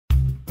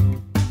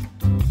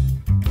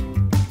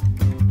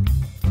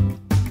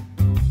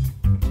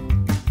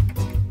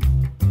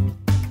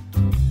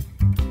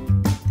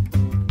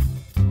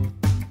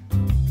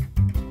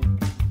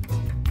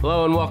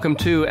Hello and welcome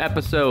to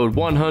episode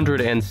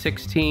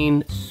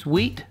 116,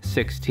 sweet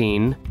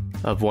 16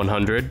 of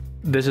 100.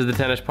 This is the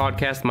Tennis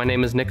Podcast. My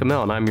name is Nick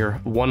Amell and I'm your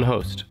one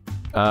host.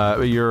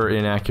 You're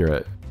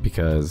inaccurate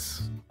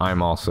because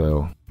I'm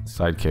also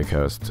sidekick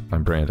host.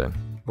 I'm Brandon.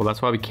 Well,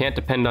 that's why we can't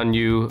depend on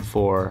you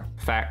for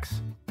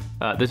facts.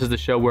 This is the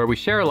show where we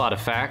share a lot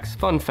of facts,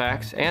 fun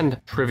facts, and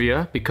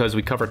trivia because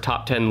we cover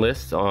top 10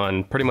 lists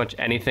on pretty much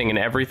anything and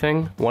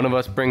everything. One of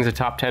us brings a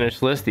top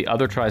 10-ish list, the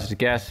other tries to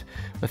guess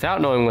without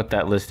knowing what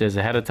that list is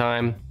ahead of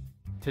time.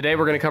 Today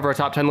we're going to cover a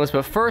top 10 list,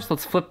 but first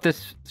let's flip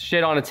this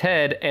shit on its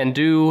head and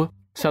do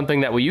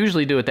something that we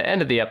usually do at the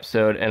end of the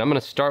episode, and I'm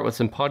going to start with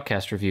some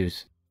podcast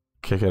reviews.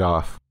 Kick it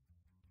off.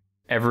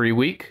 Every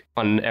week,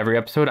 on every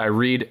episode, I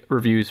read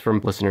reviews from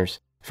listeners.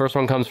 First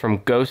one comes from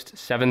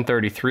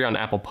Ghost733 on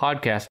Apple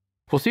Podcasts.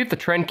 We'll see if the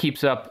trend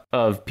keeps up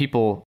of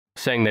people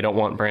saying they don't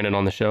want Brandon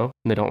on the show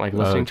and they don't like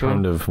listening to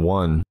him. Trend of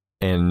one,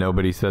 and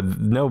nobody said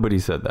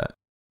that.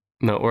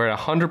 No, we're at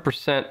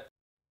 100%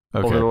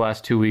 over the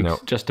last 2 weeks,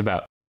 just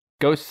about.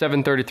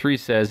 Ghost733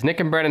 says,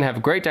 Nick and Brandon have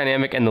a great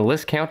dynamic and the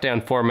list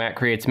countdown format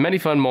creates many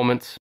fun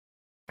moments.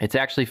 It's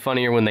actually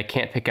funnier when they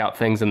can't pick out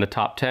things in the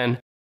top 10.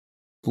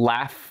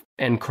 Laugh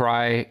and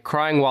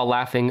crying while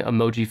laughing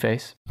emoji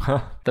face.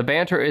 The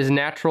banter is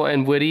natural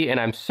and witty, and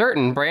I'm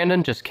certain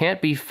Brandon just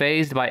can't be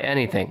fazed by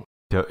anything.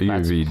 I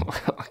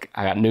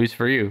got news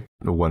for you.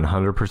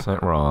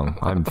 100% wrong.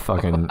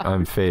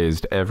 I'm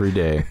phased every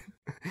day.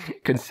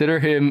 Consider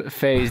him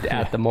phased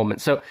at the moment.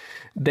 So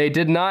they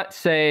did not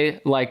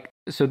say,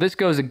 so this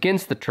goes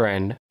against the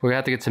trend. We're going to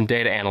have to get some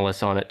data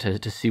analysts on it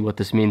to see what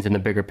this means in the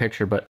bigger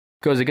picture, but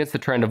goes against the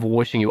trend of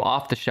wishing you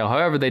off the show.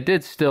 However, they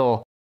did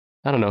still,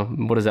 I don't know,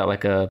 what is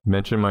that,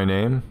 mention my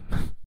name?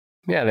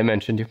 Yeah, they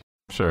mentioned you.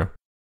 Sure.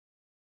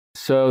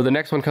 So the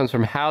next one comes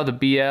from How the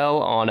BL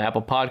on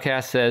Apple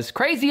Podcasts, says,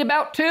 Crazy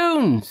about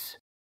tunes!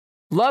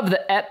 Love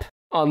the ep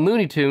on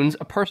Looney Tunes,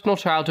 a personal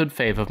childhood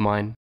fave of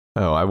mine.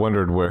 Oh, I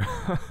wondered what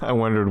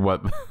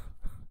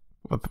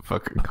the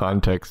fucking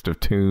context of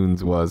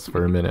tunes was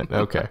for a minute.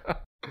 Okay.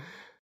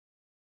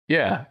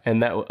 Yeah,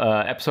 and that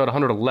episode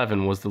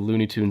 111 was the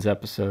Looney Tunes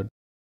episode.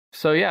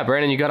 So yeah,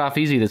 Brandon, you got off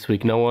easy this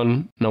week. No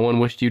one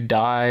wished you'd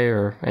die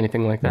or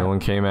anything like that. No one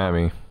came at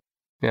me.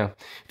 Yeah.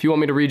 If you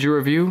want me to read your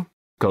review,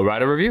 go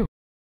write a review.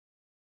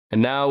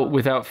 And now,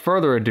 without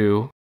further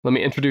ado, let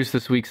me introduce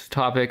this week's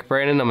topic.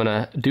 Brandon, I'm going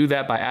to do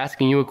that by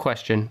asking you a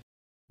question.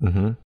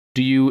 Mm-hmm.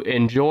 Do you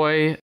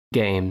enjoy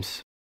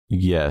games?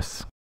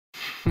 Yes.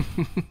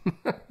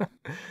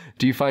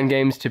 Do you find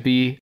games to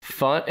be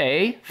fun?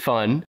 A,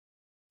 fun.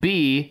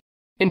 B,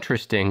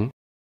 interesting.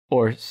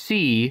 Or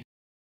C,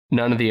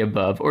 none of the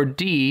above. Or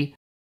D,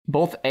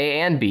 both A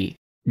and B.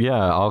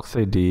 Yeah, I'll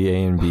say D,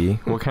 A, and B.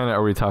 What kind of,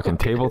 are we talking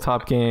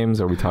tabletop games?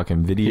 Are we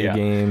talking video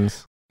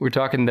games? We're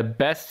talking the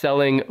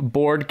best-selling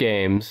board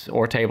games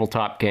or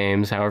tabletop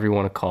games, however you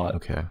want to call it.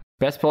 Okay.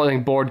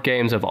 Best-selling board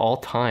games of all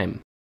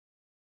time.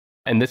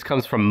 And this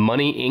comes from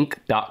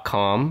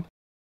moneyinc.com.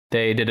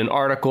 They did an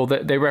article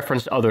that they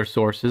referenced other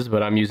sources,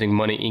 but I'm using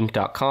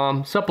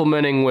moneyinc.com,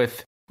 supplementing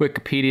with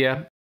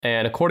Wikipedia.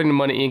 And according to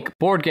Money Inc.,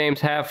 board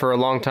games have for a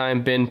long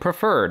time been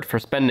preferred for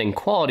spending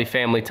quality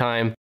family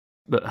time.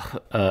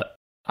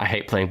 I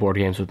hate playing board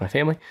games with my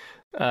family.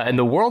 And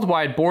the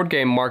worldwide board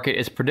game market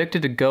is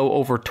predicted to go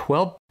over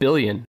 $12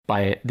 billion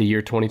by the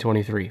year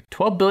 2023.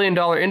 $12 billion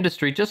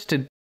industry just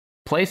to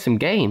play some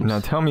games. Now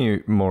tell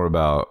me more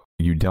about,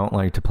 you don't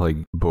like to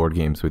play board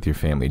games with your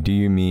family. Do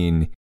you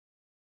mean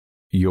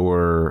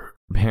your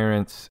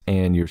parents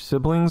and your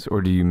siblings,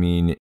 or do you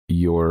mean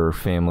your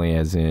family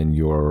as in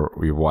your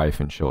wife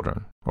and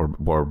children,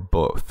 or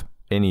both?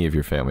 Any of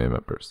your family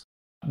members?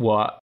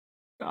 Well,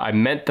 I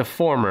meant the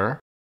former.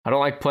 I don't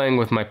like playing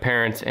with my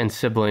parents and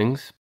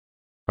siblings.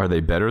 Are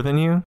they better than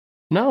you?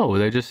 No,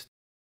 they just,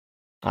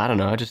 I don't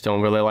know. I just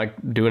don't really like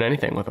doing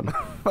anything with them.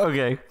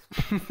 Okay.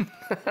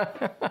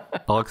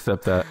 I'll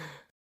accept that.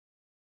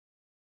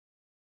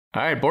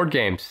 All right, board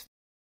games.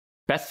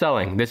 Best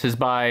selling. This is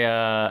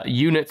by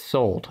units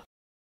sold.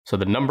 So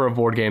the number of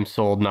board games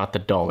sold, not the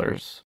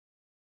dollars.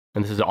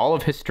 And this is all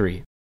of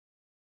history.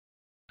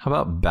 How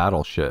about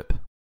Battleship?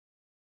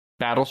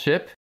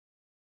 Battleship?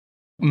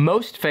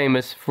 Most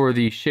famous for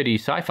the shitty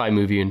sci-fi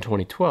movie in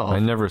 2012. I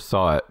never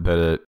saw it,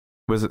 but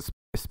was it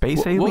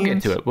Space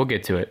Aliens? We'll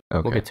get to it.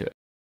 Okay. We'll get to it.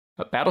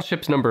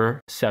 Battleship's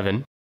number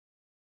 7,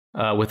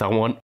 with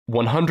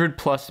 100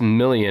 plus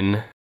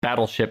million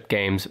Battleship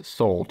games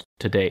sold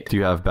to date. Do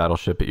you have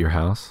Battleship at your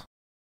house?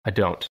 I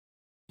don't.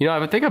 You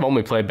know, I think I've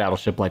only played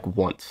Battleship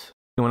once.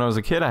 When I was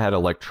a kid, I had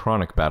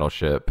electronic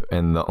Battleship,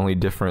 and the only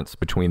difference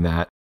between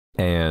that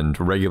and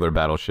regular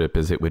Battleship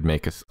is it would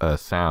make a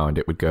sound.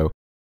 It would go,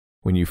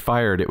 when you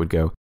fired, it would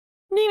go,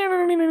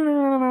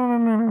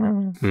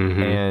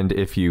 mm-hmm. And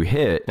if you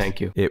hit,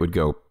 thank you, it would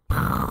go.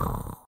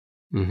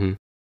 Mm-hmm.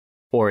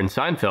 Or in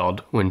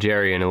Seinfeld, when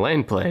Jerry and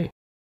Elaine play,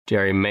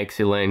 Jerry makes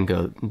Elaine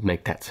go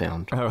make that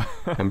sound. Oh.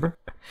 Remember?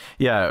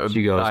 Yeah.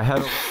 She goes,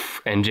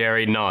 and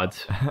Jerry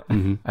nods.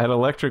 Mm-hmm. I had an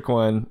electric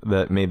one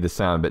that made the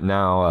sound, but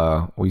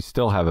now we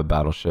still have a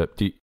Battleship.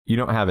 You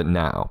don't have it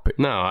now. But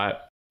no,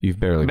 You've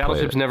barely played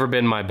Battleship's it. never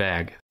been my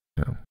bag.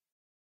 No.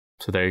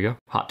 So there you go.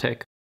 Hot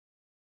take.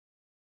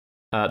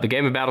 The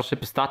game of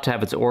Battleship is thought to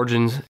have its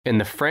origins in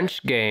the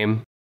French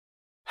game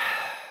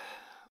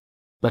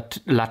La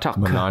Toque.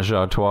 Menage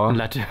a trois.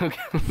 La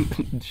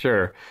Toque.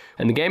 Sure.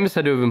 And the game is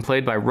said to have been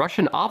played by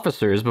Russian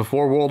officers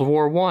before World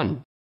War I.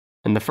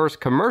 And the first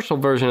commercial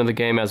version of the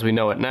game, as we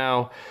know it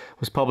now,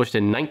 was published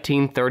in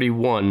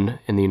 1931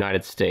 in the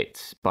United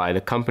States by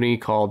the company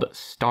called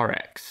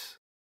Starex.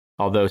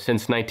 Although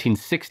since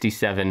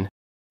 1967,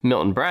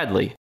 Milton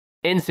Bradley.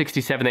 In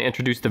 67, they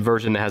introduced the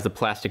version that has the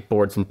plastic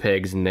boards and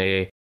pegs, and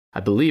I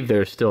believe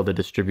they're still the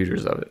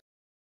distributors of it.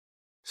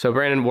 So,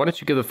 Brandon, why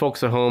don't you give the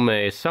folks at home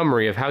a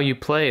summary of how you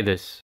play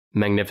this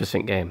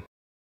magnificent game?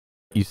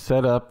 You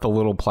set up the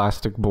little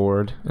plastic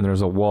board, and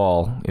there's a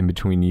wall in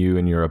between you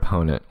and your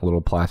opponent, a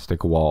little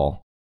plastic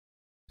wall.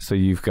 So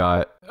you've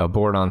got a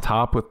board on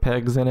top with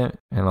pegs in it,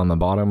 and on the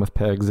bottom with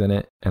pegs in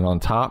it, and on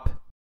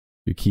top,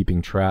 you're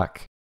keeping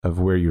track of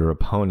where your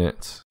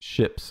opponent's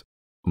ships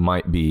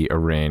might be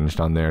arranged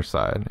on their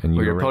side. And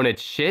where your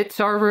opponent's shits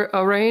are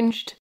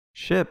arranged?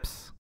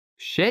 Ships.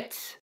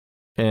 Shits?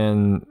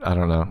 And I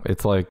don't know.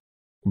 It's like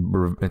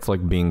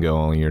bingo,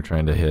 only you're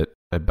trying to hit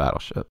a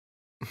battleship.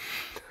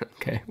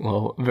 Okay,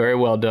 well, very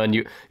well done.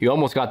 You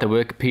almost got the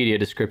Wikipedia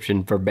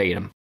description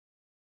verbatim.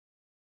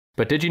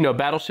 But did you know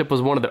Battleship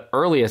was one of the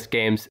earliest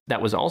games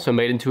that was also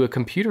made into a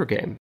computer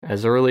game,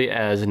 as early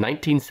as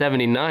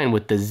 1979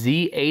 with the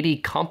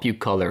Z80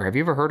 CompuColor. Have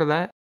you ever heard of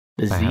that?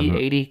 The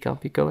Z80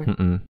 CompuColor?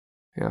 Mm-mm.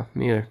 Yeah,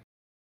 me either.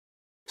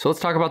 So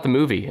let's talk about the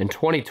movie. In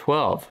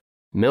 2012,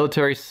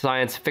 military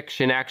science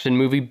fiction action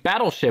movie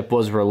Battleship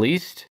was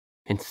released,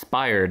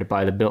 inspired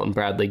by the Milton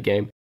Bradley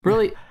game.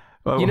 Really?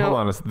 Hold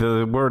on.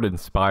 The word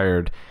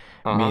inspired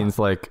means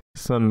like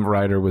some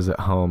writer was at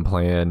home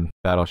playing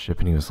Battleship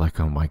and he was like,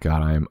 oh my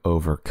God, I am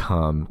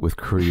overcome with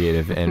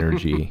creative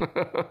energy.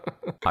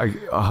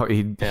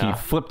 He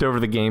flipped over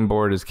the game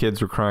board, his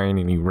kids were crying,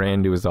 and he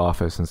ran to his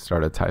office and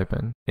started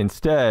typing.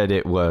 Instead,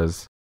 it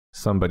was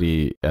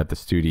somebody at the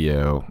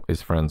studio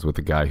is friends with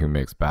the guy who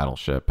makes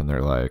Battleship, and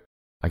they're like,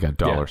 I got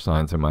dollar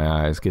signs in my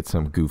eyes. Get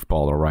some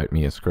goofball to write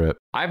me a script.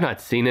 I've not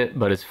seen it,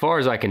 but as far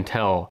as I can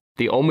tell,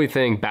 the only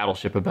thing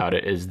Battleship about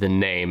it is the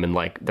name and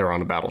like they're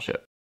on a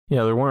battleship.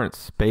 Yeah, there weren't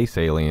space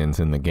aliens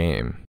in the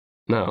game.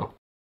 No.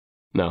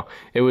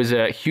 It was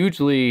a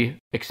hugely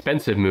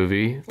expensive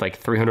movie,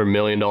 like $300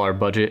 million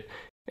budget,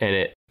 and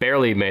it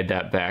barely made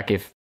that back,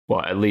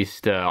 at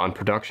least on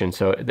production.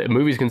 So the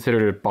movie's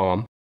considered a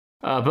bomb.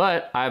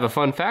 But I have a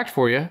fun fact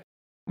for you.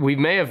 We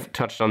may have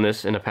touched on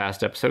this in a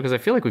past episode because I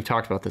feel like we've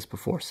talked about this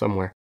before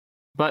somewhere.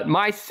 But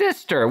my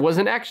sister was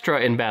an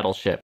extra in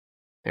Battleship.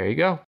 There you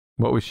go.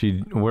 What was she?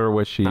 Where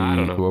was she? I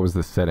don't know. What was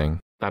the setting?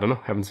 I don't know.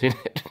 Haven't seen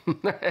it.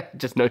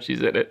 Just know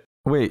she's in it.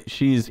 Wait,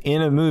 she's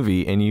in a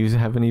movie and you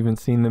haven't even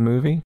seen the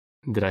movie?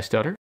 Did I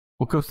stutter?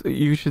 Well,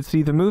 you should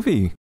see the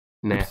movie.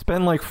 Nah.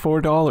 Spend like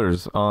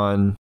 $4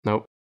 on...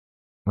 Nope.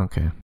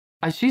 Okay.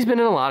 She's been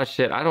in a lot of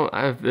shit.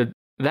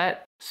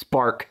 That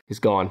spark is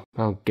gone.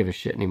 I don't give a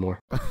shit anymore.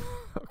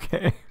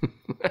 Okay.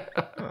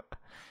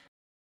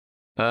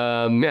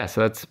 So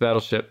that's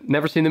Battleship.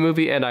 Never seen the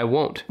movie, and I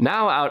won't.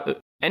 Now,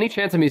 any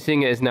chance of me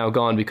seeing it is now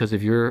gone because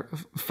of your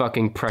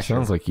fucking pressure.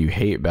 Sounds like you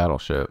hate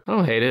Battleship. I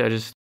don't hate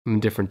it. I'm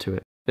indifferent to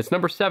it. It's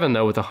number 7,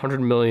 though, with 100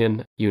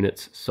 million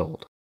units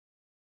sold.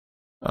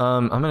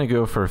 I'm going to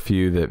go for a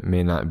few that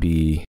may not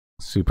be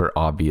super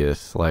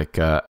obvious. Like,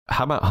 how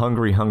about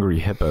Hungry Hungry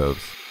Hippos?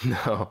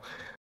 No.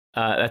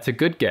 That's a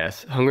good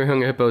guess. Hungry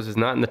Hungry Hippos is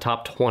not in the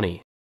top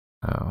 20.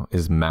 Oh,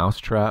 is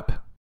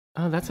Mousetrap?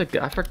 Oh, I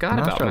forgot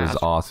about Mousetrap is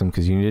awesome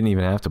because you didn't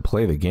even have to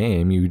play the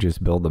game. You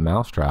just build the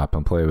mousetrap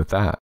and play with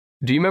that.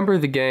 Do you remember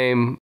the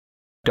game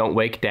Don't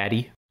Wake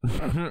Daddy?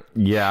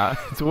 Yeah,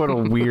 it's what a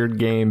weird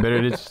game, but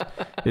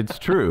it's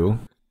true.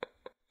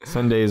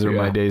 Sundays are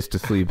my days to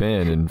sleep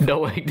in, and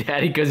don't wake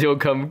Daddy because he'll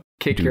come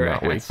kick your ass.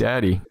 Do not wake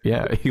Daddy.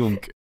 Yeah, he'll.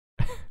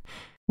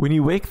 When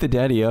you wake the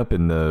daddy up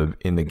in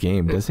the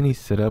game, doesn't he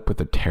sit up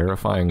with a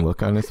terrifying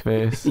look on his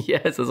face?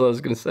 Yes, that's what I was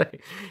gonna say.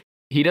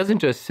 He doesn't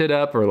just sit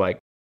up or like,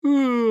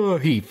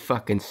 he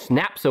fucking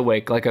snaps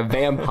awake like a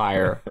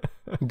vampire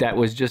that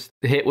was just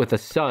hit with the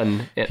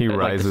sun. He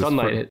rises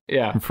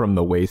from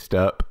the waist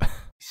up.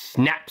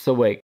 Snaps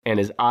awake, and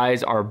his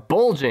eyes are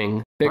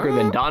bulging bigger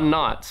than Don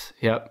Knotts.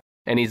 Yep.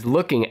 And he's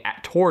looking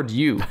toward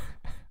you.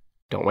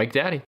 Don't wake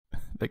Daddy.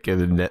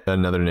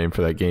 Another name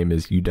for that game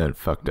is You Done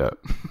Fucked Up.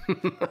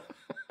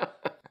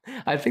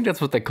 I think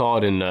that's what they call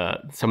it in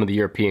some of the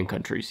European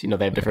countries. You know,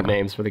 they have different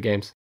names for the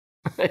games.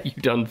 You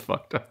Done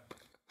Fucked Up.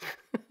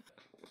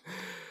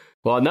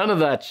 Well, none of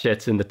that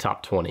shit's in the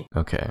top 20.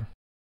 Okay.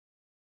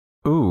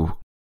 Ooh.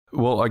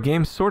 Well, a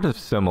game sort of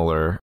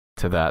similar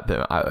to that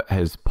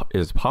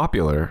is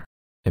popular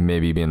and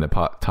maybe be in the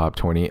top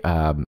 20,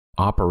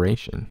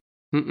 Operation.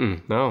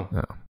 No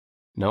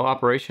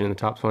Operation in the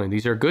top 20.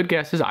 These are good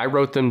guesses. I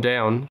wrote them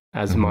down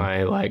as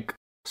my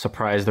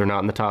surprise they're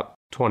not in the top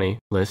 20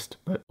 list.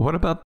 But what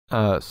about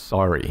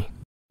Sorry?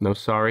 No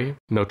Sorry,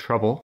 No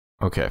Trouble.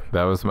 Okay,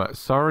 that was my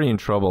Sorry and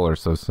Trouble are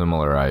so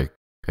similar. I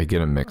I get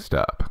them mixed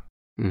up.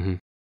 Mm-hmm.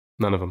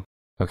 None of them.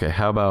 Okay,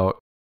 how about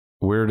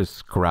where does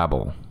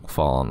Scrabble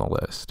fall on the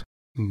list?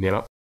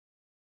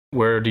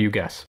 Where do you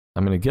guess?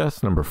 I'm going to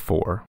guess number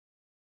 4.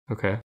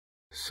 Okay.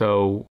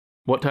 So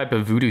what type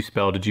of voodoo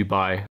spell did you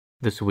buy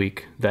this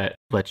week that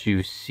lets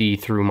you see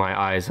through my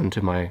eyes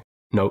into my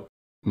notes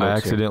I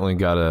accidentally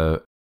got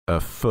a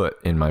foot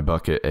in my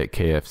bucket at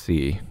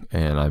KFC,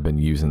 and I've been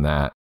using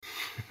that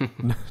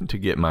to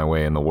get my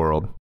way in the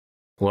world.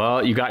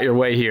 Well, you got your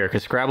way here,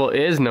 because Scrabble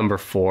is number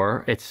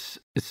 4. It's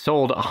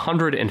sold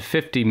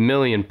 150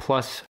 million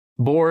plus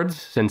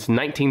boards since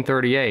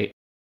 1938.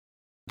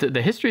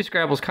 The history of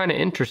Scrabble is kind of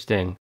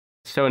interesting.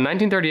 So in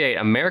 1938,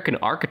 American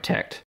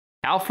architect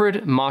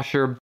Alfred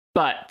Mosher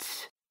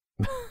Butts,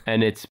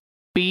 and it's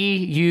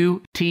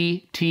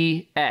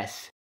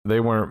Butts. They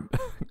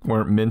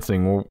weren't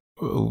mincing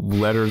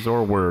letters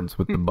or words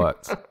with the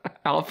butts.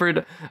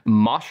 Alfred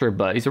Mosher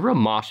Butt. He's a real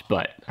mosh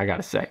butt, I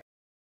gotta say.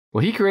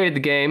 Well, he created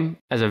the game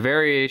as a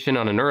variation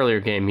on an earlier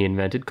game he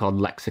invented called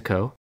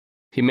Lexico.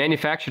 He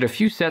manufactured a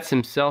few sets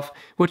himself,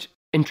 which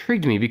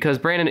intrigued me because,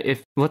 Brandon,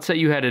 if let's say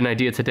you had an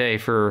idea today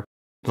for,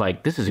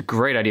 like, this is a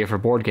great idea for a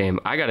board game,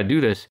 I gotta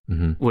do this,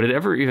 would it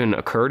ever even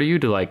occur to you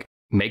to, like,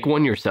 make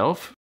one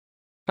yourself?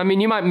 I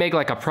mean, you might make,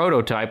 like, a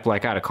prototype,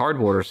 like, out of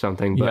cardboard or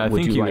something, but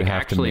would you, like,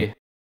 actually...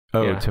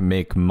 to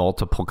make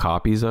multiple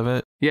copies of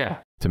it? Yeah.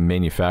 To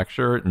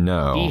manufacture it?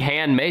 No. He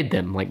handmade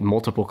them, like,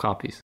 multiple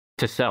copies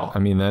to sell. I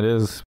mean, that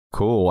is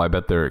cool. I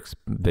bet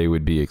they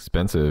would be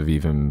expensive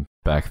even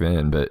back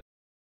then, but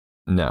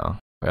no.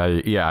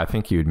 I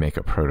think you would make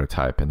a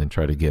prototype and then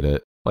try to get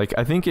it. Like,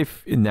 I think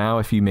if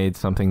you made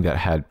something that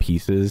had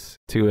pieces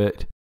to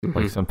it,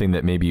 like something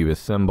that maybe you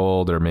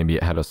assembled or maybe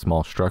it had a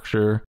small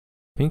structure,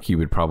 I think you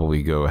would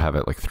probably go have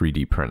it like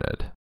 3D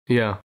printed.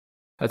 Yeah,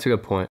 that's a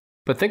good point.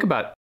 But think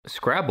about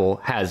Scrabble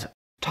has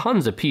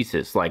tons of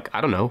pieces, like,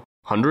 I don't know,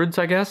 hundreds,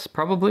 I guess,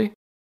 probably.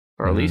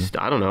 Or at least,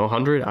 I don't know,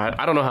 100.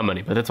 I don't know how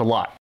many, but it's a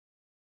lot.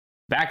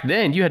 Back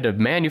then, you had to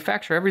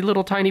manufacture every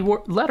little tiny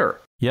letter.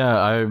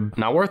 Yeah,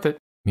 not worth it.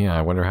 Yeah,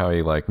 I wonder how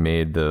he like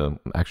made the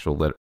actual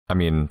letter. I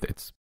mean,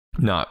 it's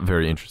not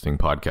very interesting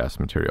podcast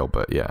material,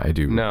 but yeah, I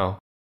do. No.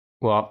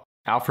 Well,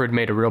 Alfred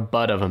made a real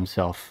butt of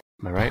himself.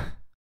 Am I right?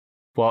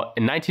 Well,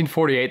 in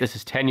 1948, this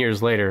is 10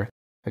 years later,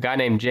 a guy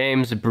named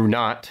James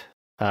Brunot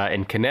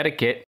in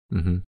Connecticut,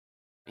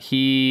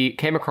 he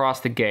came across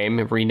the game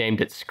and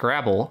renamed it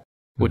Scrabble,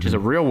 which is a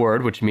real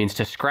word, which means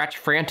to scratch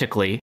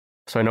frantically.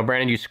 So I know,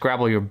 Brandon, you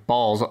scrabble your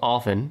balls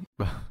often.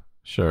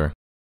 Sure.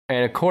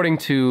 And according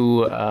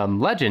to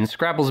legend,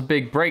 Scrabble's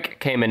big break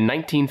came in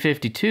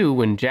 1952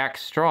 when Jack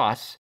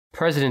Straus,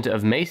 president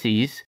of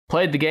Macy's,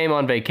 played the game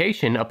on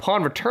vacation.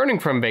 Upon returning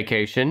from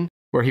vacation,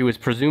 where he was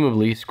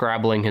presumably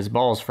scrabbling his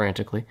balls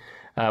frantically,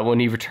 when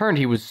he returned,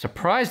 he was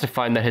surprised to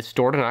find that his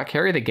store did not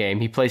carry the game.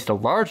 He placed a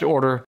large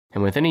order,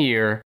 and within a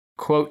year,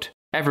 quote,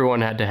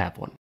 everyone had to have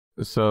one.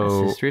 So that's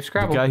the history of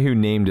Scrabble. The guy who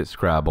named it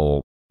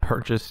Scrabble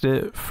purchased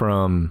it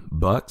from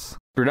Butts?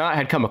 Brunot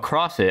had come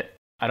across it.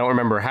 I don't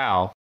remember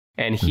how.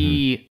 And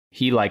he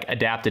like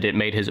adapted it,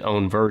 made his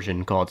own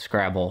version called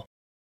Scrabble.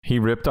 He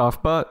ripped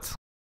off Butts?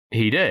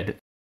 He did.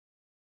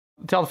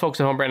 Tell the folks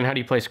at home, Brandon, how do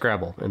you play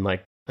Scrabble in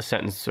like a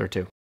sentence or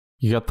two?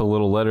 You got the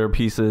little letter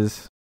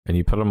pieces and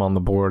you put them on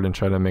the board and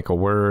try to make a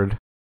word.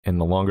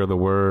 And the longer the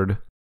word,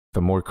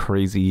 the more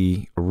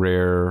crazy,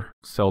 rare,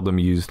 seldom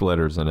used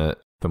letters in it,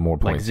 the more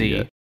points like Z. You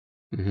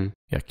get.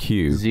 Yeah,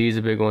 Q. Z is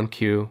a big one,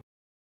 Q.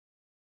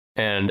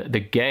 And the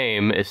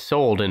game is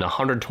sold in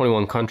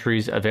 121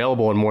 countries,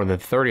 available in more than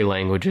 30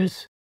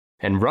 languages,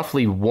 and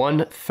roughly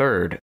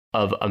 1/3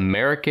 of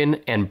American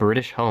and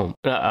British homes,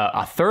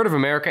 a third of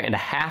America and a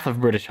half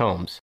of British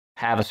homes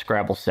have a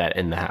Scrabble set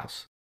in the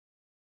house.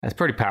 That's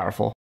pretty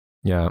powerful.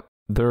 Yeah,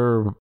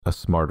 they're a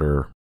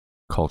smarter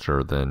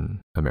culture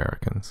than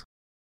Americans.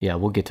 Yeah,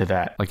 we'll get to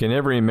that. Like in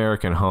every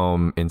American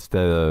home,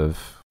 instead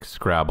of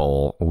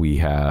Scrabble, we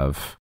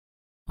have,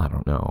 I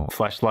don't know,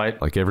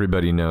 Fleshlight. Like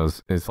everybody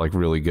knows is like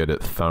really good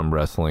at thumb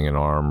wrestling and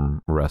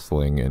arm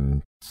wrestling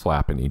and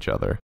slapping each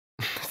other.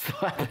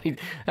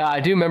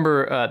 I do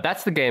remember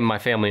that's the game my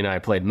family and I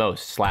played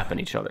most, slapping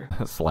each other.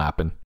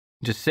 Slapping.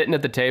 Just sitting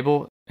at the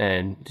table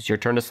and it's your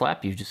turn to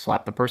slap. You just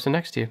slap the person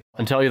next to you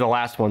until you're the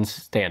last one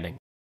standing.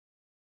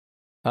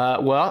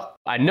 Well,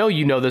 I know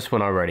you know this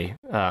one already.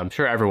 I'm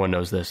sure everyone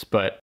knows this,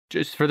 but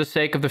just for the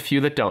sake of the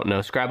few that don't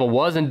know, Scrabble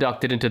was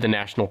inducted into the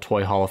National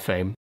Toy Hall of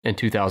Fame in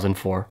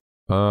 2004.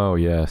 Oh,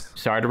 yes.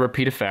 Sorry to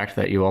repeat a fact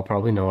that you all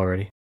probably know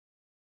already.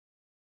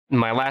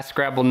 My last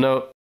Scrabble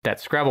note, that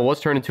Scrabble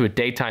was turned into a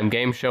daytime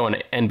game show on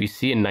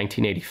NBC in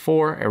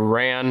 1984. It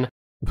ran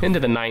into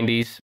the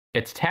 90s.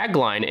 Its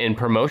tagline in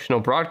promotional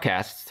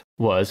broadcasts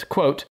was,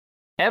 quote,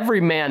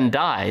 every man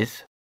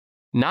dies,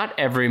 not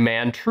every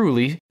man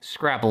truly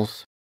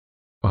Scrabbles.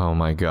 Oh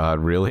my God,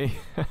 really?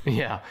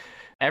 Yeah.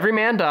 Every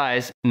man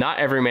dies, not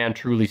every man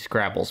truly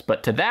Scrabbles.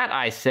 But to that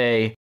I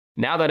say,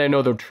 now that I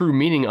know the true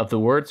meaning of the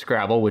word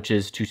Scrabble, which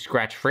is to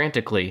scratch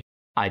frantically,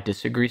 I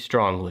disagree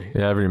strongly.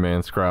 Yeah, every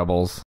man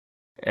Scrabbles.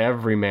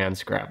 Every man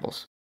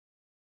Scrabbles.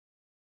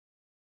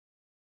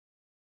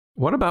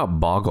 What about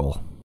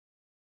Boggle?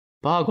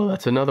 Boggle,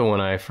 that's another one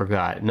I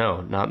forgot.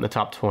 No, not in the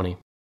top 20.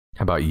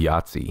 How about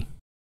Yahtzee?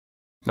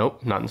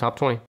 Nope, not in the top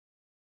 20.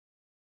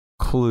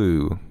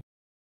 Clue.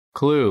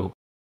 Clue.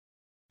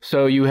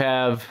 So you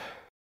have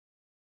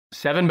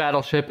 7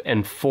 Battleship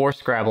and 4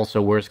 Scrabble,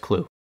 so where's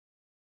Clue?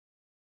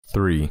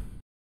 3.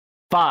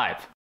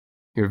 5.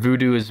 Your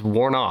voodoo is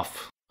worn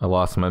off. I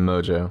lost my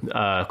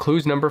mojo.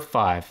 Clue's number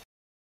 5.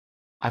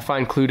 I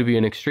find Clue to be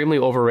an extremely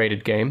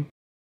overrated game.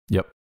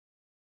 Yep.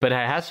 But it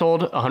has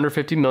sold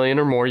 150 million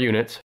or more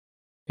units.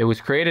 It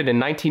was created in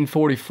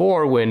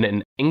 1944 when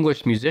an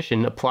English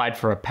musician applied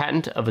for a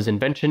patent of his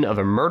invention of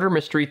a murder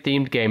mystery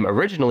themed game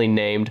originally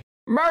named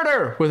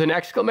Murder with an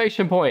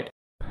exclamation point.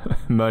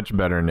 Much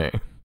better name.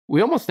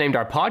 We almost named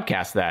our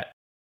podcast that.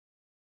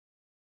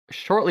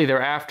 Shortly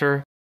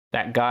thereafter,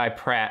 that guy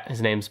Pratt,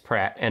 his name's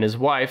Pratt, and his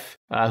wife,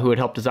 who had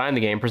helped design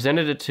the game,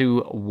 presented it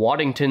to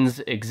Waddington's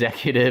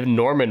executive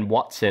Norman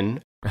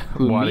Watson,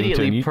 who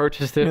immediately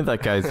purchased it. You know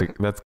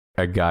that's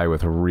a guy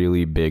with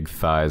really big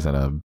thighs and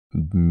a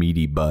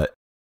meaty butt.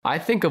 I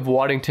think of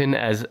Waddington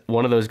as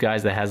one of those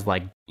guys that has,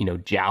 like,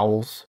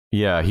 jowls.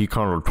 Yeah, he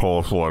kind of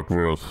talks like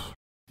this.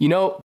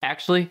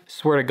 Actually,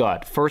 swear to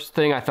God, first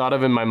thing I thought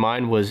of in my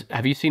mind was,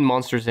 have you seen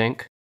Monsters,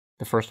 Inc.?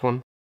 The first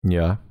one?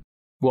 Yeah.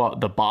 Well,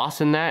 the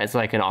boss in that is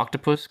like an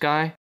octopus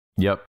guy.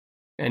 Yep.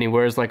 And he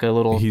wears like a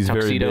little He's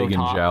tuxedo very big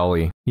top. and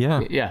jowly.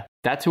 Yeah. Yeah,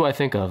 that's who I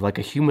think of, like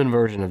a human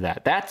version of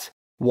that. That's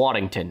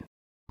Waddington.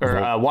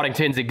 Or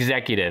Waddington's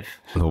executive.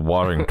 The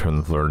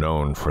Waddingtons are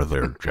known for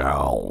their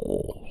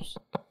jowls.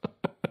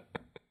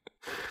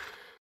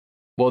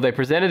 Well, they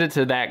presented it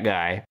to that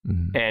guy,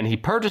 and he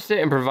purchased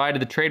it and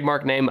provided the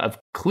trademark name of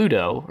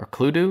Cluedo, or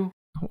Cluedo.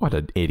 What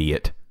an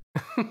idiot.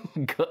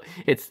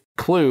 It's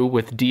Clue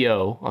with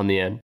D-O on the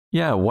end.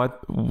 Yeah,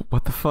 what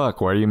the fuck?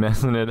 Why are you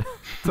messing it?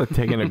 It's like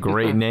taking a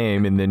great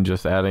name and then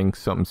just adding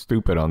something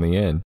stupid on the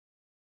end.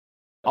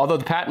 Although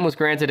the patent was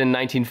granted in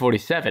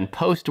 1947,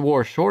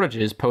 post-war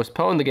shortages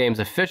postponed the game's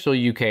official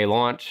UK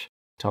launch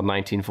until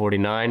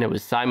 1949. It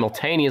was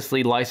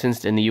simultaneously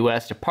licensed in the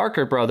US to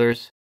Parker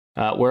Brothers,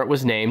 where it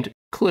was named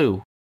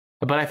Clue.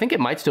 But I think it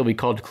might still be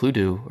called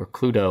Cluedo or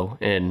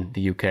Cluedo in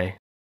the UK.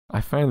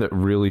 I find that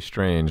really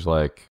strange.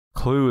 Like,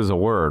 clue is a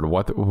word.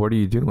 What are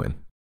you doing?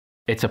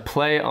 It's a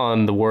play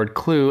on the word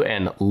clue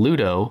and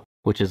ludo,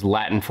 which is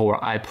Latin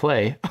for I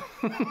play.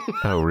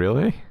 Oh,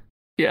 really?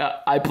 Yeah,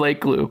 I play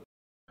Clue.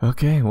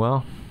 Okay,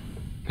 well.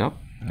 Yep.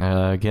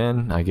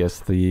 Again, I guess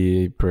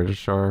the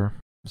British are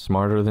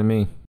smarter than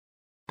me.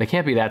 They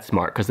can't be that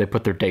smart because they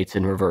put their dates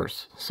in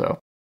reverse, so.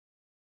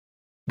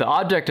 The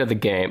object of the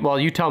game, well,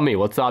 you tell me,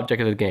 what's the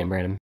object of the game,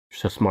 Brandon? You're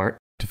so smart.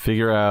 To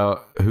figure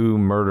out who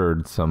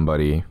murdered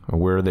somebody, or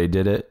where they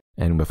did it,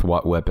 and with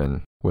what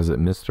weapon. Was it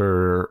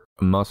Mr.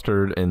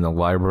 Mustard in the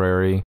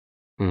library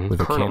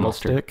with a Colonel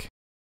candlestick? Mustard.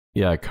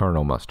 Yeah,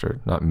 Colonel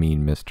Mustard, not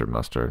mean Mr.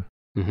 Mustard.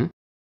 Mm-hmm.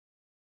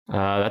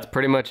 That's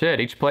pretty much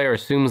it. Each player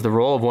assumes the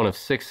role of one of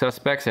 6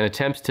 suspects and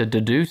attempts to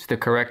deduce the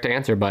correct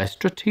answer by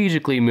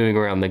strategically moving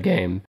around the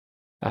game.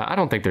 I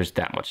don't think there's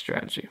that much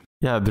strategy.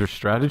 Yeah, there's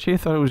strategy? I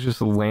thought it was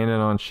just landing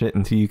on shit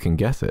until you can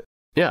guess it.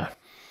 Yeah.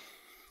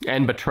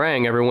 And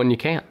betraying everyone you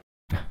can.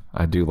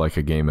 I do like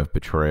a game of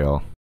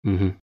betrayal.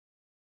 Mm-hmm.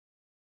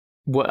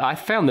 Well, I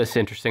found this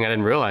interesting. I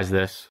didn't realize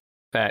this.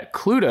 That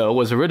Cluedo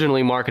was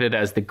originally marketed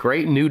as the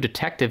Great New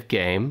Detective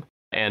game,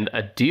 and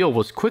a deal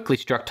was quickly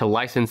struck to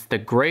license the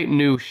Great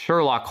New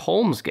Sherlock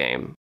Holmes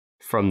game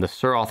from the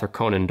Sir Arthur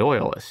Conan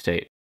Doyle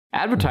estate.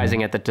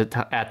 Advertising at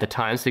the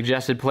time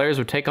suggested players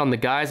would take on the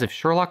guise of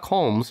Sherlock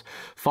Holmes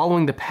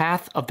following the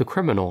path of the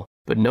criminal,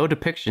 but no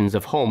depictions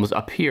of Holmes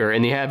appear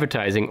in the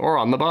advertising or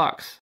on the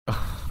box.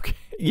 Okay.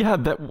 Yeah,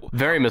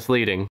 very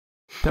misleading.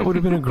 That would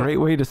have been a great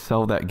way to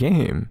sell that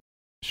game.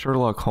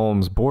 Sherlock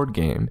Holmes board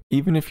game.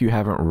 Even if you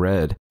haven't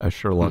read a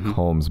Sherlock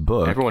Holmes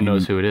book, everyone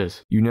knows who it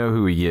is. You know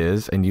who he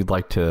is, and you'd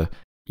like to,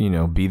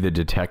 be the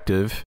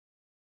detective.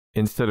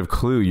 Instead of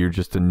Clue, you're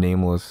just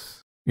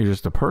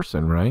a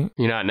person, right?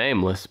 You're not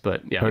nameless,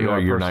 but yeah. No,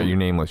 you're not. You're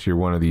nameless. You're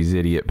one of these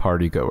idiot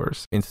party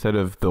goers. Instead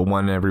of the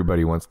one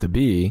everybody wants to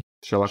be,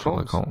 Sherlock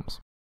Holmes.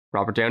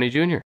 Robert Downey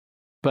Jr.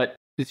 But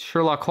it's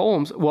Sherlock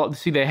Holmes. Well,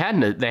 see, they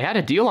had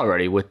a deal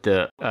already with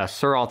the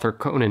Sir Arthur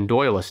Conan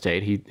Doyle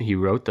estate. He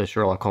wrote the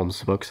Sherlock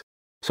Holmes books.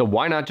 So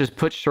why not just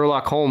put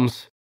Sherlock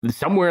Holmes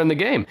somewhere in the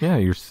game? Yeah,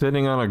 you're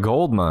sitting on a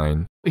gold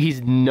mine.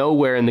 He's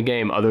nowhere in the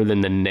game other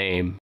than the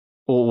name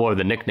or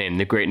the nickname,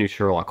 the Great New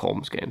Sherlock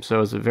Holmes game.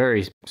 So it's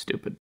very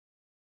stupid.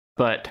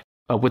 But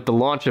with the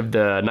launch of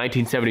the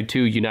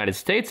 1972 United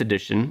States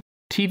edition,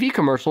 TV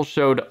commercials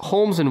showed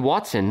Holmes and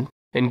Watson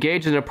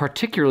engaged in a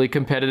particularly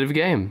competitive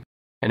game.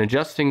 And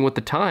adjusting with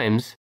the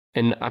times,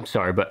 and I'm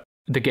sorry, but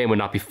the game would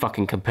not be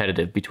fucking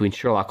competitive between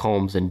Sherlock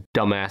Holmes and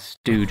dumbass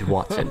Stooge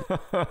Watson.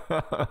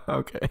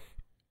 Okay.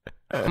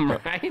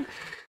 Right?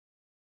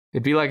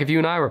 It'd be like if you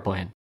and I were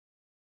playing.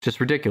 Just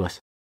ridiculous.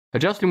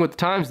 Adjusting with the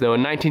times, though,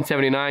 in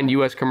 1979,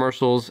 U.S.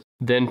 commercials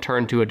then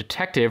turned to a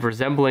detective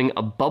resembling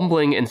a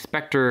bumbling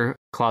Inspector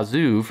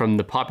Clouseau from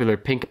the popular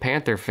Pink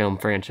Panther film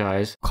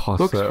franchise.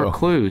 Looks for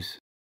clues.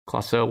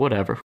 Clouseau,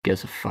 whatever. Who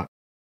gives a fuck?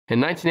 In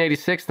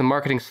 1986, the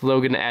marketing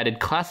slogan added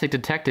classic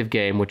detective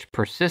game, which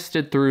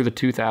persisted through the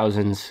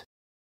 2000s.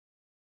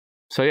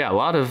 So yeah, a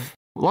lot of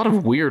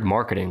weird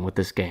marketing with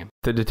this game.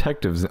 The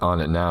detectives on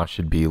it now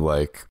should be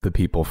like the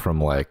people from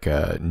like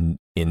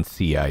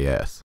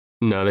NCIS.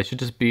 No, they should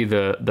just be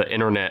the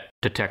internet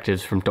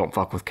detectives from Don't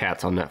Fuck with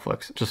Cats on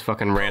Netflix. Just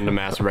fucking random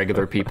ass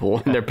regular people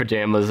in their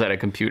pajamas at a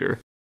computer.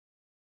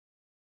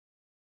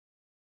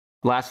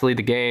 Lastly,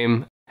 the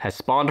game has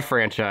spawned a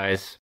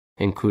franchise,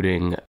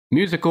 including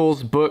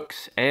musicals,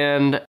 books,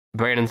 and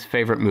Brandon's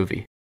favorite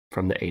movie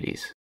from the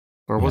 80s.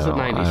 Or was it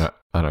 90s?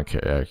 I don't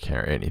care. I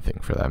care anything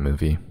for that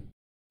movie.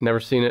 Never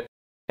seen it,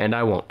 and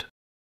I won't.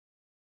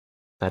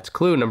 That's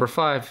clue number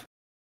 5.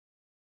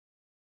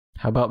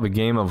 How about the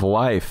game of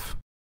life?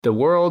 The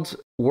world's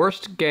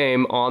worst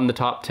game on the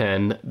top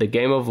 10, the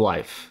game of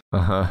life.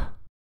 Uh-huh.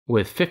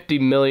 With 50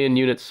 million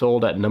units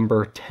sold at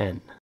number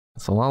 10.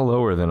 It's a lot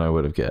lower than I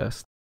would have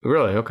guessed.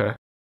 Really? Okay.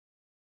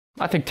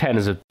 I think 10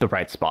 is the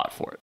right spot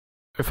for it.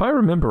 If I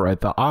remember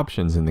right, the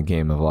options in the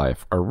game of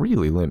life are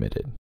really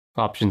limited.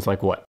 Options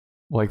like what?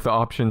 Like the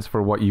options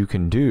for what you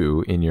can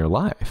do in your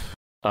life.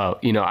 Oh,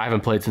 I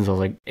haven't played since I was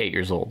like 8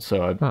 years old,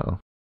 so... Oh.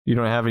 You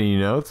don't have any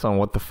notes on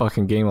what the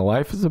fucking game of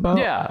life is about?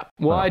 Yeah,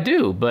 well, I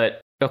do,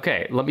 but...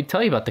 Okay, let me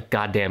tell you about the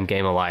goddamn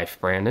game of life,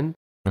 Brandon.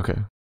 Okay.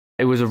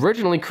 It was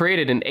originally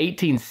created in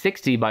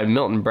 1860 by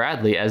Milton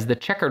Bradley as the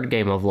checkered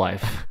game of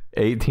life.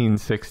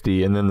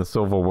 1860, and then the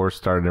Civil War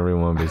started, and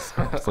everyone was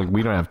it's like,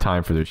 we don't have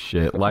time for this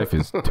shit. Life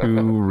is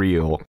too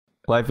real.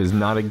 Life is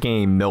not a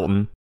game,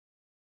 Milton.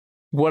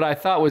 What I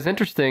thought was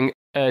interesting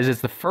is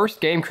it's the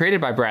first game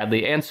created by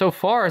Bradley, and so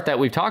far that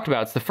we've talked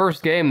about, it's the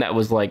first game that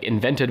was like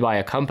invented by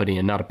a company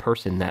and not a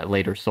person that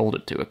later sold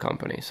it to a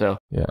company. So,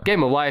 yeah.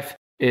 Game of Life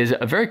is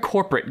a very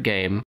corporate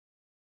game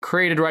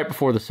created right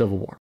before the Civil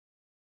War.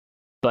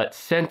 But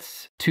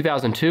since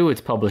 2002,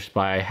 it's published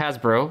by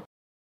Hasbro.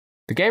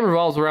 The game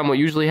revolves around what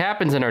usually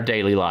happens in our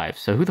daily lives.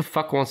 So who the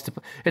fuck wants to...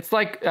 It's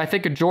like, I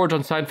think, of George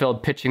on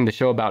Seinfeld pitching the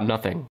show about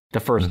nothing the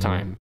first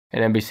time.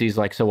 And NBC's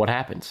like, so what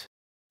happens?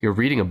 You're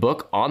reading a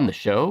book on the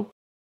show?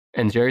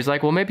 And Jerry's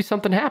like, well, maybe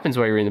something happens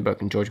while you're reading the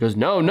book. And George goes,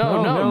 no,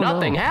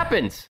 nothing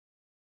happens.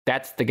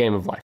 That's the game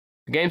of life.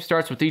 The game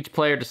starts with each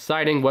player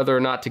deciding whether or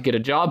not to get a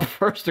job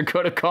first or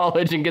go to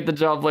college and get the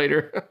job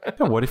later.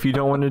 Yeah, what if you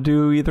don't want to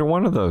do either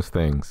one of those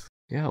things?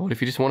 Yeah, what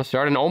if you just want to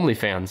start an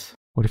OnlyFans?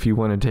 What if you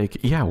want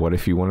to what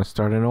if you want to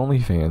start an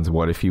OnlyFans?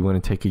 What if you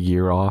want to take a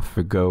year off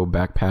and go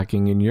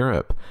backpacking in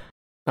Europe?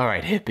 All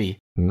right, hippie.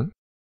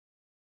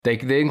 They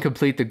then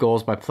complete the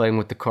goals by playing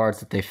with the cards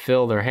that they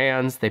fill their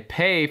hands. They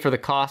pay for the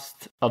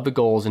cost of the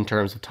goals in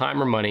terms of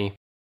time or money.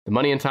 The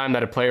money and time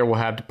that a player will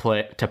have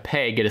to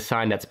pay get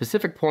assigned at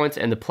specific points,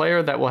 and the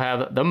player that will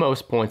have the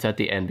most points at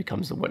the end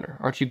becomes the winner.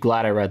 Aren't you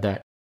glad I read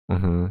that?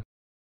 Mm-hmm.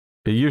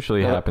 It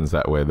usually happens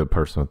that way. The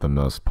person with the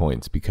most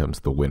points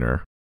becomes the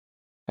winner.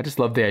 I just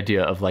love the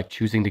idea of like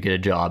choosing to get a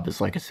job as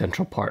like a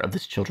central part of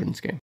this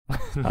children's game.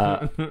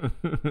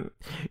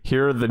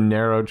 Here are the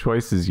narrow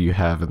choices you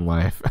have in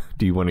life.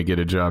 Do you want to get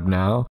a job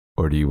now,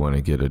 or do you want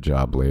to get a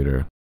job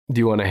later? Do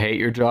you want to hate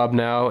your job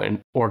now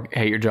or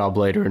hate your job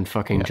later and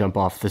fucking jump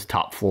off this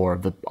top floor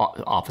of the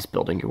office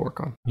building you work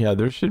on? Yeah,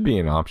 there should be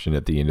an option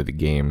at the end of the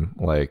game,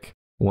 like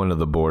one of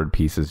the board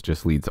pieces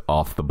just leads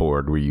off the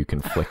board where you can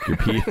flick your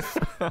piece.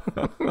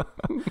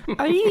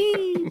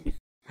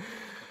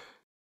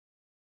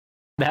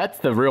 That's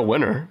the real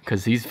winner,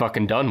 because he's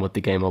fucking done with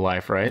the game of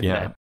life, right?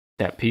 Yeah.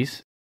 That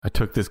piece. I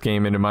took this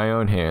game into my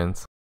own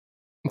hands.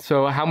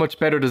 So how much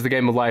better does the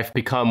game of life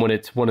become when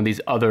it's one of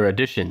these other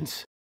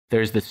editions?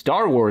 There's the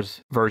Star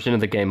Wars version of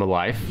the game of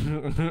life.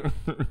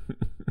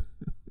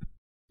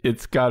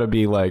 It's got to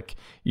be like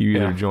you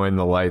either join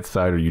the light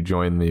side or you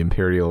join the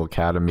Imperial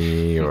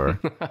Academy, or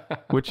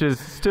which is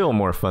still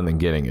more fun than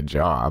getting a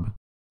job.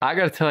 I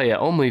got to tell you,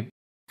 only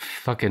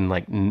fucking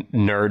like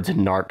nerds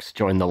and narcs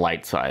join the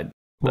light side.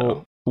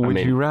 Well, would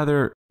you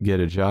rather get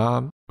a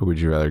job, or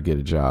would you rather get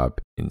a job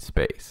in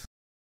space?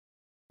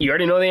 You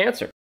already know the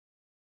answer.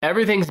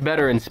 Everything's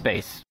better in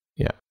space.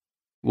 Yeah.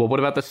 Well, what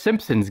about the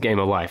Simpsons game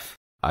of life?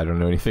 I don't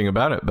know anything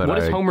about it, but what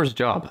is Homer's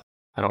job?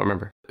 I don't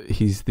remember.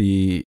 He's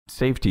the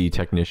safety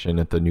technician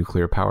at the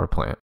nuclear power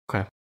plant.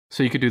 Okay.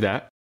 So you could do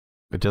that.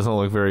 It doesn't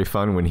look very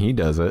fun when he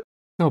does it.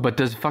 No, but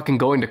does fucking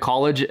going to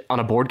college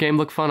on a board game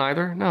look fun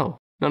either? No.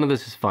 None of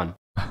this is fun.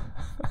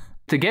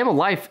 The game of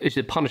life is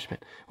a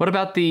punishment. What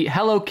about the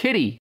Hello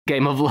Kitty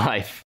game of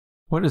life?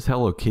 What does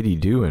Hello Kitty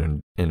do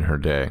in her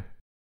day?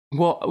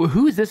 Well,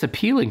 who is this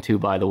appealing to,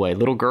 by the way?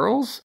 Little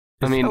girls?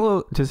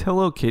 Does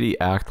Hello Kitty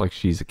act like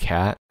she's a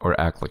cat, or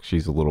act like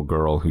she's a little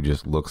girl who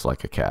just looks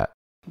like a cat?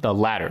 The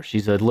latter.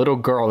 She's a little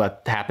girl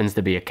that happens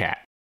to be a cat.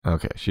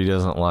 Okay, she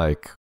doesn't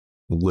like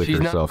lick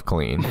herself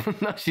clean.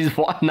 No, she's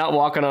not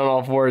walking on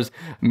all fours,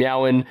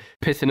 meowing,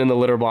 pissing in the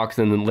litter box,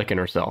 and then licking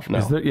herself. No.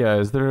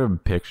 Is there a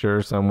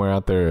picture somewhere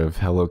out there of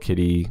Hello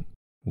Kitty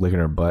licking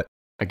her butt?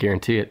 I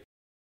guarantee it.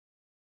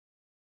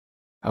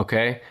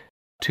 Okay,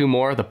 2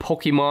 more. The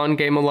Pokemon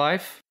game of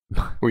life,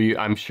 where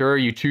I'm sure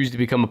you choose to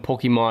become a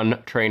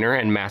Pokemon trainer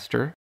and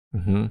master.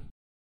 Mm-hmm.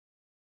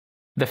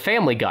 The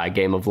Family Guy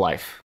game of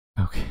life.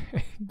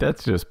 Okay.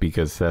 That's just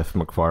because Seth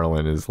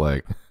MacFarlane is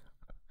like,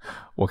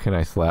 what can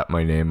I slap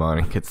my name on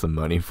and get some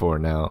money for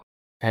now?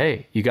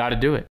 Hey, you got to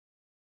do it.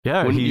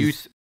 Yeah,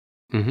 he's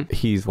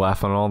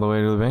laughing all the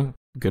way to the bank.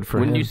 Good for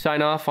him. Wouldn't you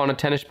sign off on a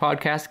Tennis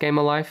podcast game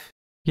of life?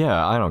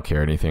 Yeah, I don't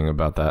care anything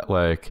about that.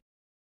 Like,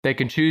 they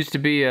can choose to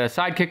be a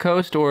sidekick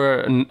host or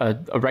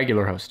a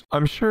regular host.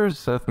 I'm sure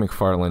Seth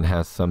MacFarlane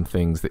has some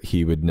things that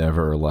he would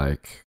never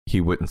he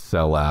wouldn't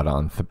sell out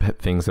on,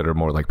 things that are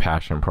more like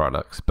passion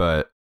products.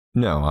 But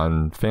no,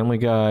 on Family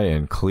Guy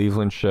and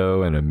Cleveland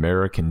Show and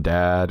American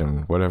Dad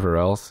and whatever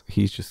else,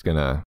 he's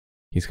gonna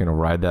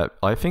ride that.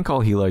 I think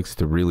all he likes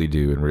to really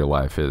do in real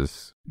life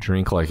is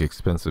drink like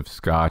expensive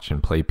scotch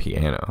and play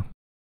piano.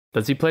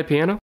 Does he play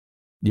piano?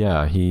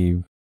 Yeah,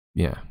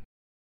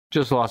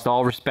 Just lost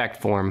all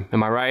respect for him.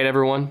 Am I right,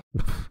 everyone?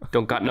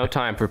 Don't got no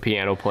time for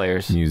piano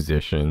players.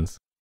 Musicians.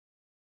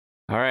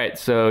 All right,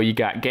 so you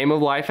got Game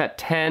of Life at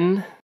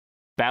 10,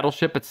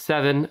 Battleship at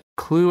 7,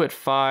 Clue at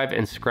 5,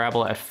 and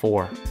Scrabble at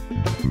 4.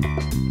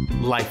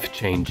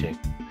 Life-changing,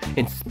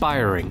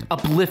 inspiring,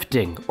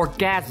 uplifting,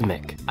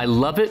 orgasmic. I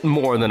love it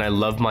more than I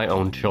love my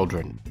own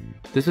children.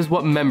 This is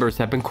what members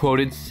have been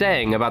quoted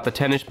saying about the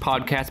Tennis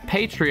Podcast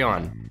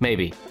Patreon.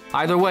 Maybe.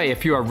 Either way,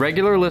 if you're a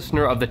regular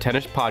listener of the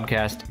Tennis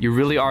Podcast, you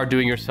really are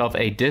doing yourself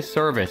a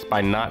disservice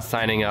by not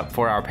signing up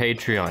for our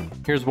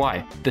Patreon. Here's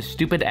why. The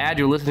stupid ad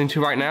you're listening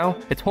to right now,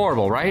 it's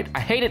horrible, right? I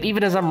hate it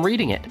even as I'm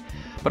reading it.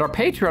 But our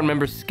Patreon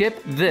members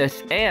skip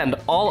this and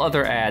all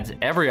other ads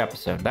every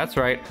episode. That's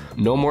right,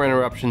 no more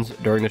interruptions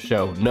during the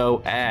show,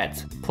 no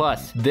ads.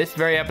 Plus, this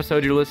very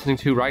episode you're listening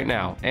to right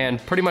now,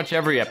 and pretty much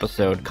every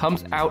episode,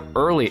 comes out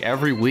early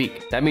every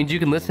week. That means you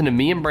can listen to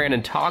me and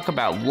Brandon talk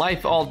about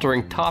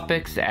life-altering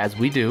topics, as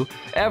we do,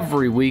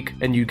 every week,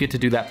 and you get to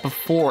do that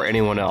before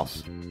anyone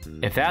else.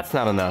 If that's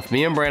not enough,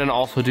 me and Brandon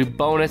also do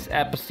bonus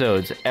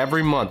episodes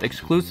every month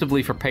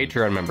exclusively for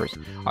Patreon members.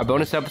 Our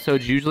bonus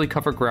episodes usually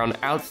cover ground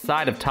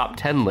outside of top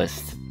 10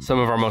 lists. Some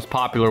of our most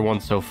popular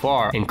ones so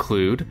far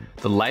include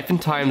The Life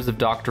and Times of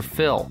Dr.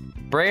 Phil,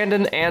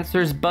 Brandon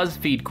Answers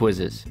BuzzFeed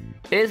Quizzes,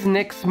 Is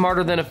Nick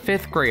Smarter Than a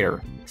 5th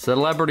Grader?,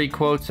 Celebrity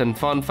Quotes and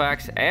Fun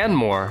Facts, and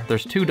more.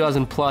 There's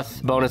 24 plus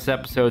bonus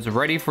episodes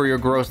ready for your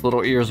gross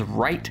little ears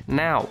right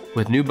now,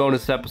 with new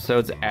bonus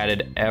episodes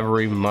added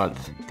every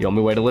month. The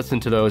only way to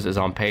listen to those is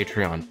on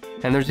Patreon.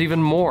 And there's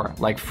even more,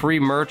 like free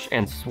merch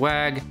and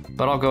swag,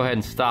 but I'll go ahead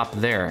and stop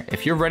there.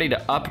 If you're ready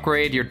to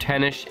upgrade your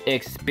tennis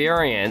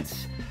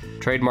experience,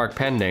 trademark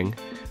pending,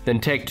 then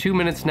take 2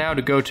 minutes now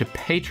to go to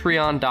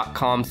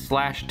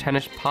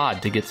patreon.com/tennispod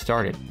to get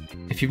started.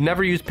 If you've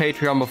never used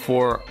Patreon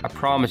before, I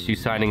promise you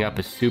signing up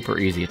is super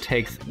easy. It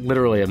takes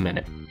literally a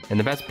minute. And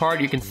the best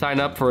part, you can sign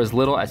up for as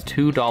little as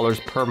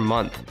 $2 per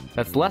month.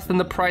 That's less than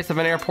the price of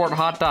an airport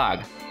hot dog.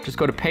 Just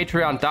go to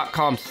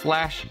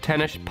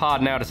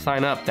patreon.com/tennispod now to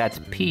sign up. That's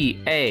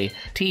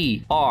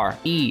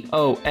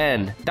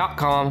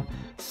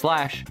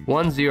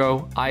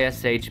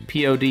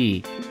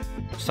patreon.com/10ishpod.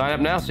 Sign up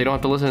now so you don't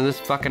have to listen to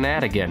this fucking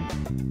ad again.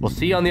 We'll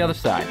see you on the other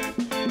side.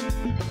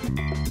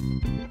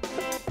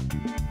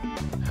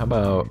 How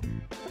about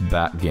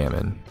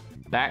backgammon?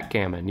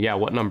 Backgammon, yeah,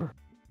 what number?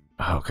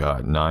 Oh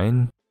god,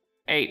 9?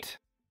 8.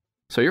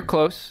 So you're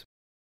close.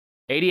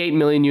 88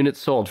 million units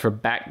sold for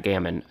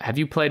backgammon. Have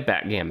you played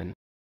backgammon?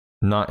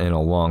 Not in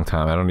a long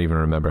time. I don't even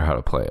remember how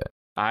to play it.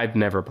 I've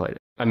never played it.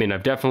 I mean,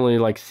 I've definitely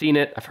seen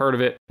it, I've heard of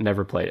it,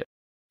 never played it.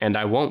 And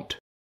I won't.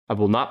 I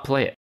will not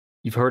play it.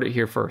 You've heard it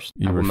here first.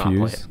 You I will refuse?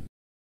 not play it.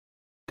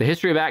 The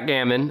history of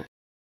backgammon,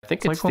 I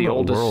think it's like the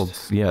one of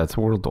oldest. It's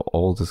the world's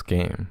oldest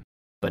game.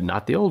 But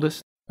not the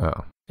oldest.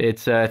 Oh.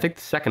 It's, I think,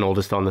 the second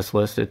oldest on this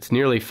list. It's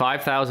nearly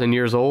 5,000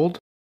 years old.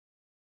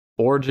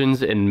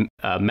 Origins in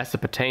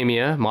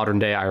Mesopotamia,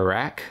 modern-day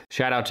Iraq.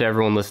 Shout out to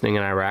everyone listening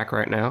in Iraq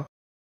right now.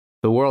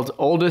 The world's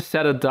oldest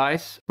set of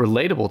dice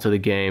relatable to the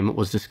game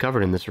was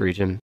discovered in this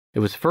region. It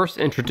was first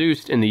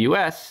introduced in the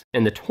U.S.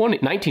 in the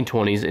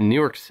 1920s in New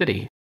York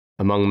City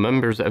among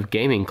members of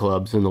gaming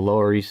clubs in the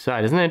Lower East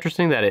Side. Isn't that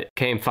interesting that it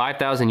came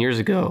 5,000 years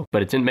ago,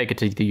 but it didn't make it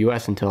to the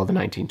U.S. until the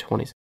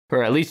 1920s?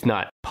 Or at least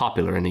not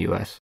popular in the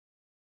U.S.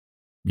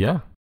 Yeah.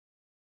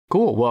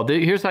 Cool. Well,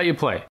 here's how you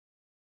play.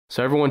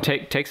 So everyone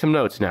take some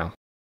notes now.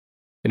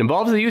 It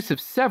involves the use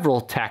of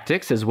several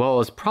tactics as well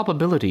as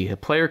probability. A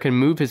player can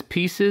move his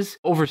pieces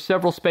over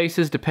several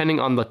spaces depending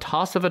on the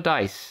toss of a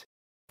dice.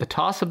 The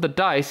toss of the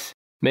dice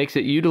makes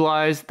it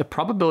utilize the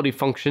probability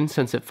function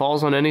since it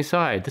falls on any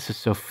side. This is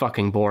so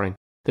fucking boring.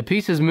 The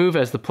pieces move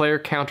as the player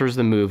counters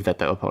the move that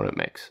the opponent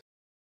makes.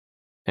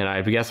 And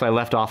I guess I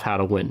left off how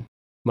to win.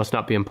 Must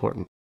not be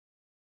important.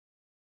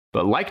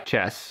 But like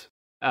chess,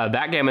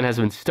 backgammon has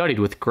been studied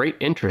with great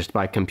interest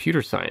by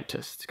computer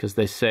scientists because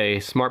they say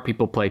smart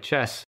people play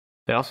chess.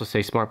 They also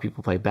say smart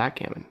people play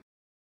backgammon.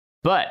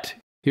 But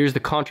here's the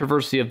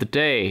controversy of the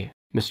day,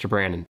 Mr.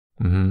 Brandon.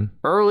 Mm-hmm.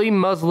 Early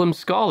Muslim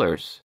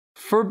scholars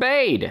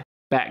forbade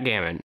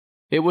backgammon.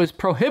 It was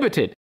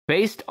prohibited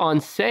based on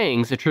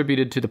sayings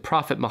attributed to the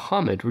Prophet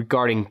Muhammad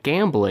regarding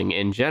gambling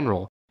in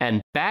general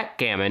and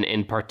backgammon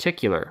in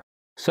particular.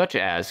 such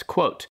as,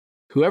 quote,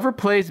 whoever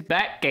plays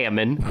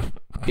backgammon,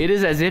 it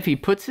is as if he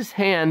puts his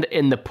hand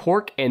in the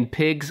pork and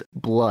pig's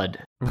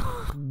blood.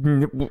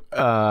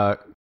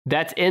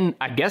 That's in,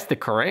 I guess, the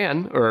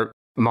Quran, or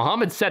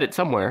Muhammad said it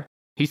somewhere.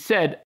 He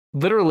said,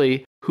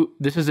 literally,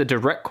 this is a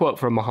direct quote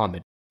from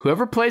Muhammad.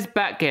 Whoever plays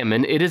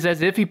backgammon, it is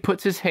as if he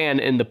puts his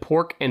hand in the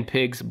pork and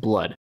pig's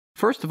blood.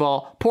 First of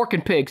all, pork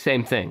and pig,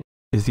 same thing.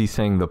 Is he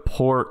saying the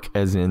pork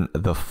as in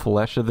the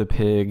flesh of the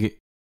pig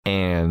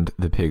and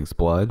the pig's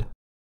blood?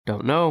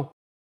 Don't know.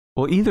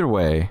 Well, either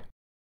way,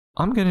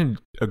 I'm going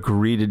to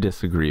agree to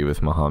disagree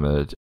with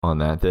Muhammad on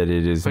that it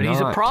is But not...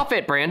 he's a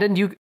prophet,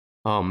 Brandon.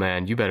 Oh,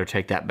 man, you better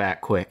take that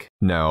back quick.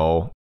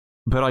 No,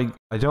 but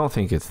I don't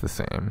think it's the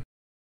same.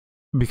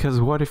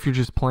 Because what if you're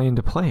just playing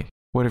to play?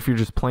 What if you're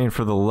just playing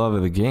for the love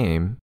of the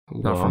game,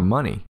 not for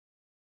money?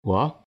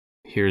 Well,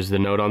 here's the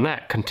note on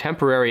that.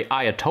 Contemporary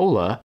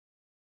Ayatollah,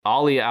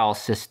 Ali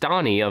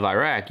al-Sistani of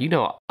Iraq. You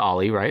know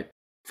Ali, right?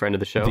 Friend of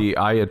the show. The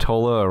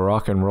Ayatollah of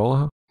rock and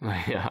roll?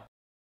 Yeah.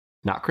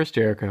 Not Chris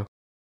Jericho.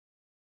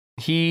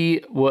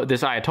 This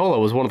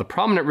Ayatollah was one of the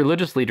prominent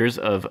religious leaders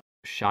of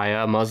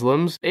Shia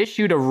Muslims,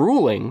 issued a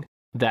ruling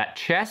that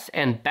chess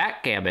and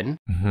backgammon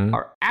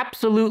are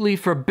absolutely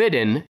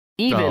forbidden,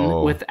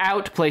 even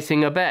without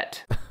placing a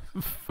bet.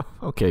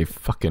 Okay,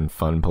 fucking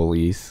fun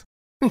police.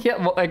 Yeah,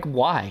 well, like,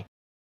 why?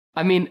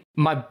 I mean,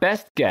 my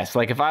best guess,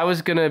 like, if I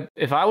was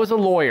a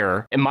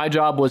lawyer and my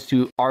job was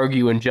to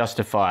argue and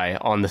justify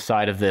on the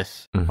side of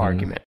this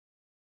argument,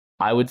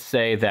 I would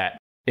say that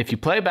if you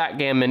play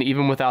backgammon,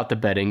 even without the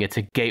betting, it's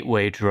a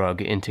gateway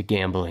drug into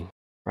gambling,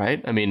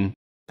 right? I mean,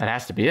 that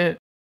has to be it.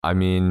 I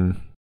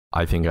mean,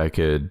 I think I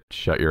could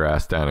shut your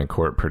ass down in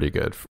court pretty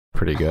good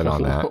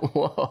on that.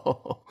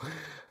 Whoa.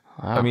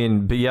 Wow. I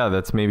mean, but yeah,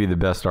 that's maybe the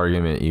best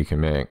argument you can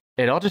make.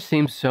 It all just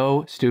seems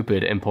so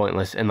stupid and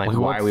pointless, and like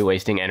why are we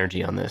wasting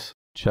energy on this?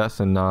 Chess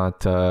and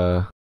not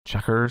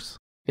checkers?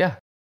 Yeah.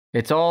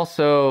 It's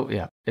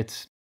also,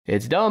 it's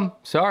dumb.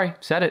 Sorry,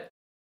 said it.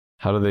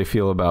 How do they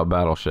feel about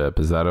Battleship?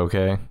 Is that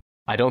okay?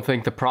 I don't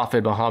think the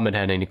Prophet Muhammad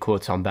had any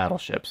quotes on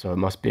Battleship, so it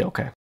must be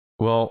okay.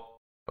 Well,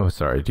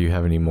 sorry, do you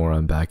have any more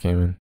on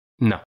backgammon?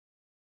 No.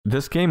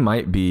 This game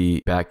might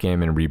be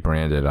backgammon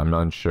rebranded, I'm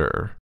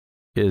unsure.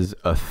 Is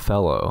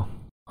Othello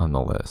on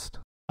the list?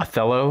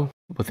 Othello?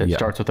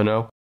 Starts with an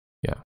O?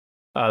 Yeah.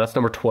 That's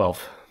number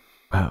 12.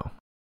 Oh.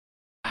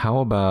 How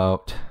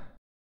about,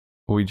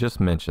 we just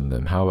mentioned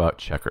them, how about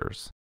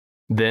checkers?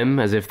 Them,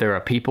 as if they're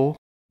a people?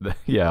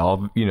 Yeah,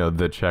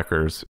 the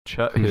checkers.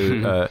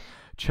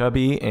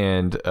 Chubby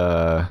and,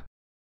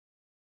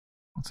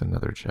 what's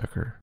another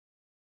checker?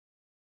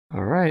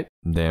 All right.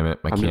 Damn it,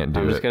 I can't do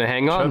it. I'm just going to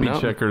hang on. Chubby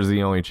Checker's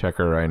the only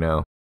checker I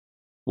know.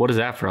 What is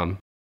that from?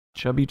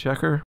 Chubby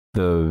Checker?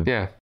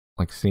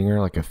 Like singer,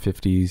 like a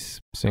 50s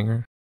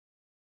singer?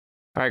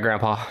 All right,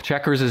 Grandpa.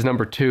 Checkers is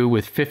number 2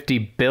 with 50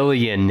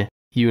 billion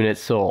units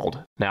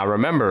sold. Now,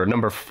 remember,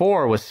 number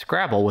 4 was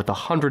Scrabble with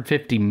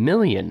 150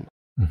 million.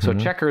 So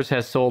Checkers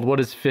has sold,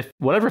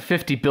 whatever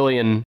 50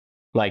 billion,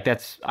 like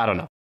that's, I don't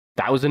know,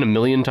 1,000,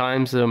 1,000,000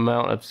 times the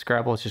amount of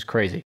Scrabble. It's just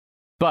crazy.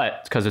 But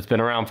it's because it's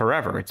been around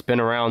forever. It's been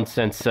around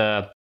since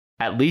at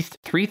least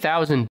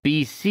 3000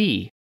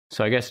 BC.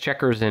 So I guess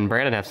Checkers and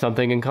Brandon have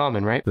something in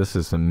common, right? This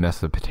is some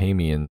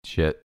Mesopotamian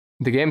shit.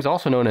 The game's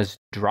also known as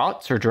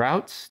Draughts or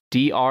Droughts,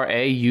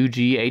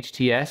 Draughts.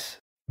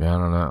 Yeah, I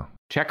don't know.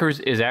 Checkers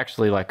is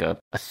actually like a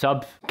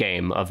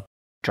sub-game of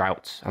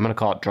Draughts. I'm going to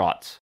call it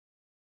Draughts.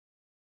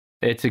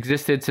 It's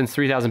existed since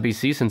 3000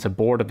 BC, since a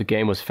board of the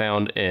game was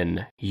found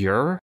in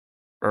Ur.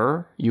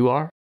 All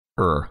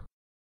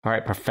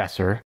right,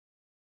 Professor.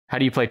 How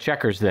do you play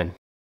checkers then?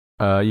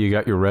 You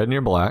got your red and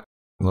your black,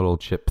 little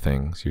chip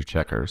things, your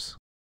checkers.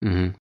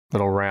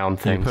 Little round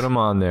things. You put them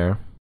on there.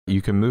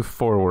 You can move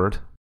forward,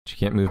 but you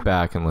can't move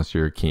back unless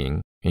you're a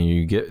king. And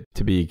you get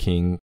to be a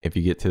king if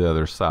you get to the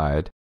other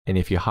side. And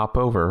if you hop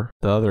over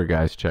the other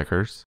guy's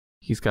checkers,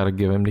 he's got to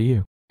give them to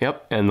you.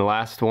 Yep, and the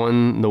last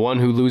one, the one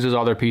who loses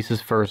all their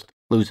pieces first,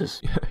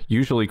 loses.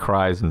 Usually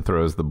cries and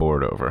throws the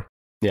board over.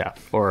 Yeah,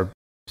 or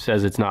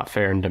says it's not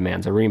fair and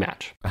demands a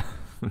rematch.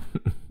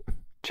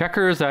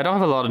 Checkers, I don't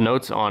have a lot of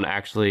notes on,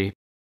 actually.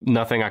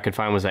 Nothing I could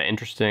find was that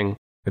interesting.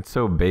 It's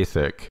so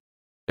basic.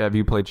 Have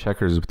you played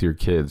checkers with your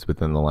kids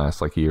within the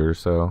last year or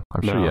so?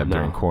 I'm sure you have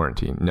during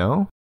quarantine.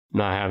 No?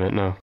 No, I haven't,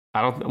 no.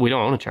 We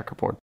don't own a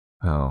checkerboard.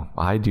 Oh,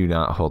 I do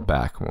not hold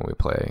back when we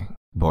play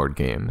board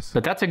games.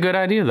 But that's a good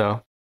idea,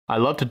 though. I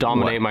love to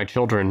dominate my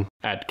children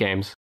at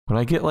games. When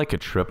I get like a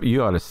trip,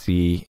 you ought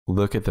to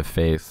look at the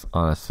face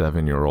on a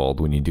 7-year-old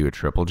when you do a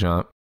triple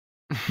jump.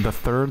 The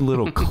third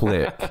little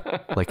click,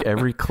 like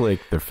every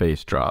click, their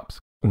face drops.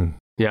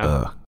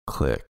 Yeah.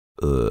 Click.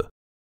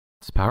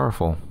 It's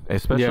powerful,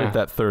 especially if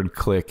that third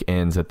click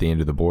ends at the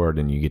end of the board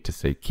and you get to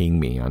say "King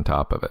me" on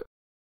top of it.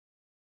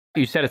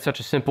 You said it's such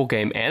a simple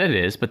game, and it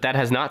is, but that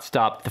has not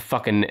stopped the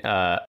fucking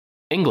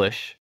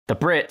English, the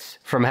Brits,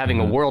 from having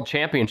a world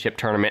championship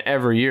tournament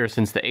every year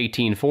since the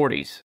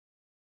 1840s.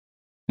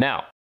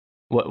 Now,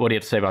 what do you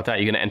have to say about that?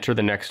 You going to enter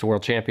the next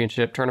world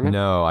championship tournament?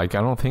 No, I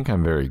don't think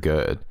I'm very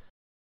good.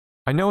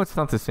 I know it's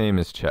not the same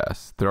as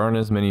chess. There aren't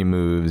as many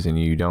moves, and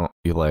not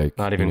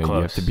even close.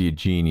 You have to be a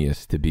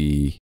genius to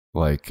be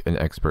like an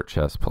expert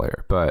chess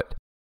player. But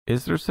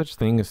is there such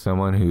thing as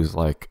someone who's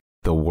like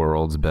the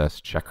world's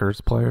best checkers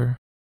player?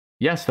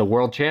 Yes, the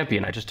world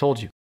champion. I just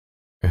told you.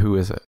 Who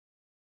is it?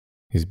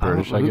 He's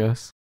British, I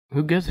guess.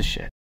 Who gives a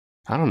shit?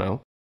 I don't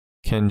know.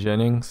 Ken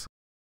Jennings?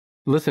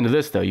 Listen to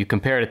this, though. You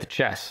compared it to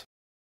chess.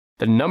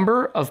 The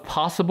number of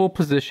possible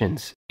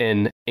positions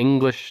in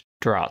English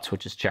draughts,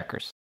 which is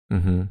checkers.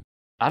 Mm-hmm.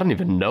 I don't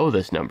even know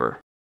this number.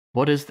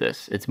 What is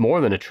this? It's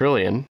more than a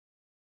trillion.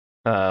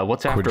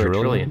 What's after a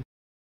trillion?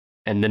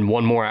 And then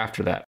one more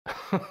after that.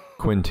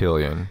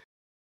 Quintillion.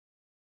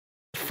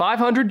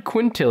 500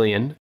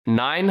 quintillion,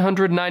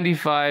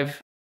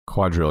 995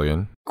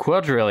 quadrillion,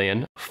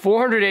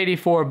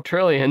 484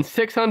 trillion,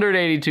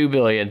 682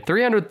 billion,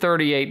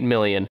 338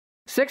 million,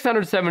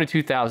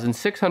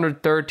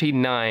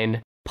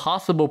 672,639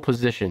 possible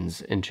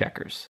positions in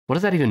checkers. What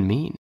does that even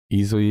mean?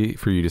 Easily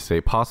for you to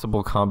say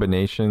possible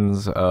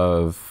combinations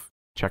of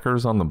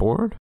checkers on the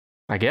board?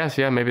 I guess,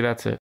 yeah, maybe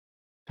that's it.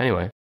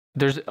 Anyway,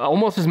 there's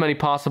almost as many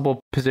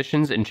possible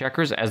positions in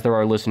checkers as there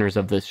are listeners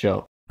of this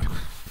show.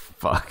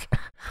 Fuck.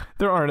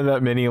 There aren't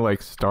that many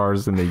like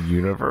stars in the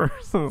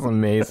universe. That's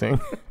amazing.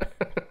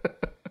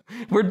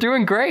 We're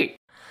doing great.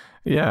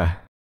 Yeah.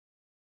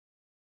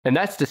 And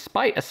that's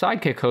despite a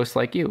sidekick host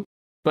like you.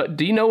 But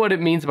do you know what it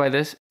means by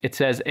this? It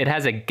says it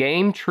has a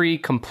game tree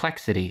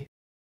complexity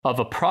of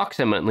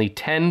approximately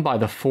 10 by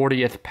the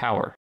 40th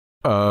power.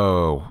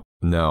 Oh,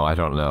 no, I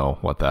don't know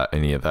what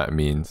any of that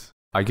means.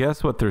 I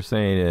guess what they're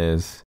saying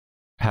is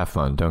have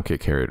fun, don't get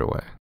carried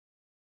away.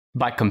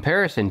 By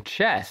comparison,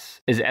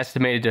 chess is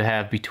estimated to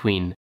have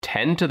between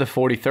 10 to the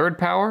 43rd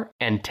power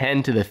and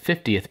 10 to the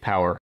 50th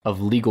power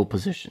of legal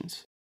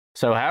positions.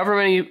 So however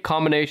many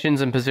combinations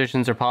and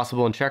positions are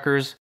possible in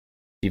checkers,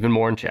 even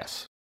more in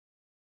chess.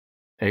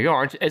 There you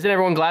go. Isn't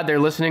everyone glad they're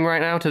listening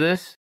right now to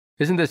this?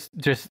 Isn't this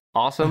just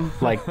awesome?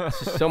 Like,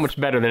 this is so much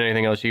better than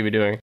anything else you could be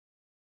doing.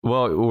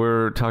 Well,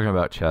 we're talking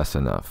about chess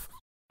enough.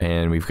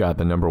 And we've got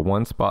the number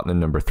 1 spot and the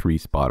number 3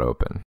 spot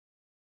open.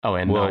 Oh,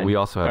 and well, 9. We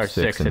also have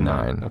 6 and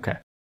 9. Okay.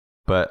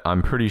 But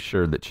I'm pretty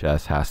sure that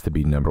chess has to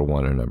be number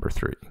 1 or number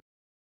 3.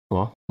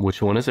 Well,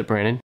 which one is it,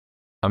 Brandon?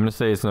 I'm going to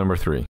say it's number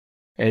 3.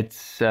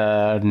 It's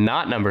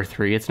not number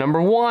 3. It's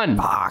number 1.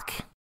 Fuck.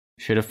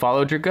 Should have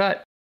followed your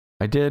gut.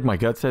 I did. My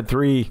gut said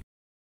 3.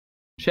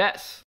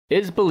 Chess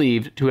is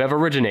believed to have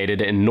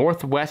originated in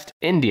northwest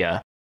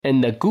India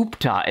in the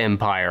Gupta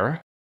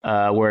Empire,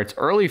 where its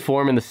early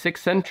form in the 6th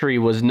century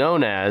was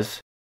known as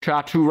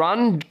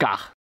Chaturanga.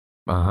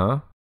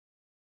 Uh-huh.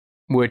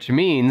 Which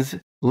means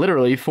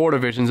literally 4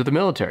 divisions of the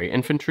military: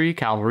 infantry,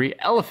 cavalry,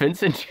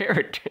 elephants, and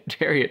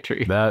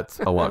chariotry. That's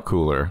a lot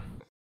cooler.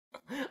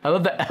 I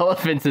love that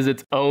elephants is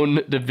its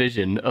own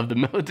division of the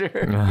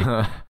military.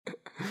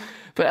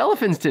 But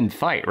elephants didn't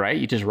fight, right?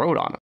 You just rode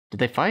on them. Did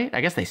they fight?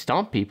 I guess they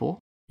stomped people.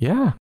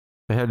 Yeah.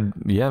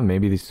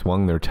 Maybe they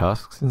swung their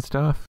tusks and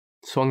stuff.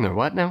 Swung their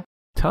what now?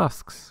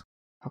 Tusks.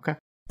 Okay.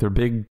 They're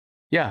big.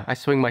 Yeah, I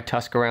swing my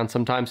tusk around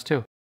sometimes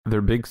too. They're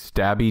big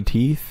stabby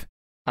teeth.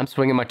 I'm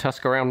swinging my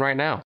tusk around right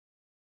now.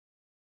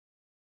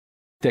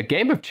 The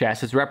game of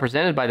chess is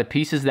represented by the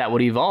pieces that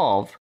would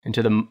evolve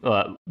into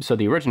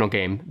the original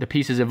game, the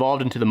pieces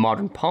evolved into the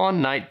modern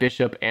pawn, knight,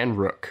 bishop, and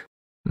rook.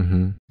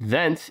 Mm-hmm.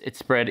 Thence, it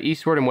spread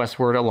eastward and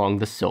westward along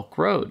the Silk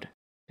Road.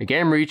 The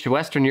game reached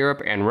Western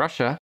Europe and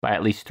Russia by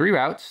at least 3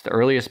 routes, the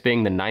earliest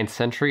being the 9th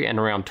century, and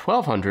around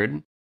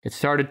 1200, it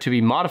started to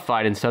be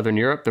modified in Southern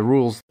Europe, the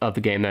rules of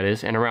the game that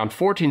is, and around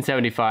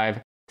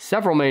 1475,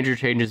 several major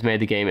changes made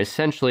the game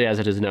essentially as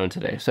it is known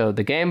today. So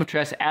the game of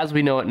chess as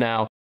we know it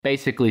now,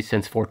 basically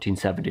since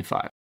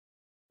 1475.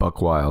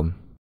 Buck wild.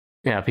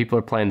 Yeah, people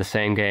are playing the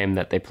same game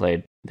that they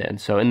played then.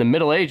 So in the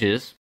Middle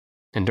Ages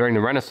and during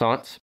the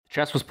Renaissance,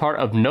 chess was part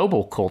of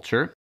noble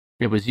culture.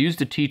 It was used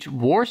to teach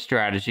war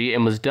strategy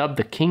and was dubbed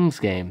the king's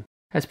game.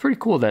 That's pretty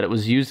cool that it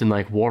was used in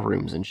like war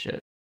rooms and shit.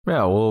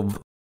 Yeah, well,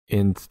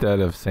 instead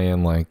of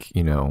saying like,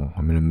 I'm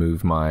going to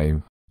move my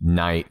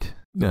knight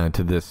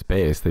to this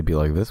space, they'd be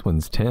like, this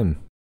one's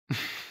Tim.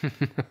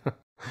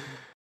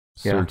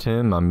 Sir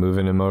Tim, I'm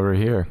moving him over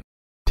here.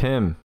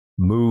 Tim,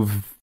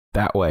 move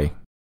that way.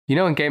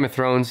 In Game of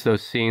Thrones,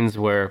 those scenes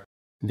where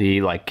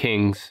the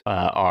kings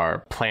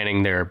are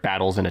planning their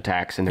battles and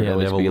attacks, and they have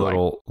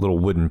little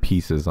wooden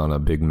pieces on a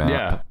big map.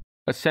 Yeah,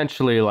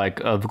 essentially like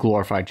a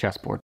glorified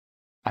chessboard.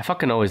 I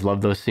fucking always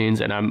love those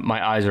scenes, and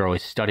my eyes are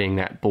always studying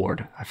that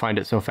board. I find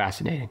it so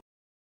fascinating.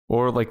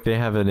 Or like they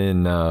have it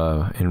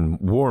in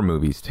war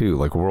movies too,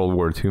 like World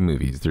War II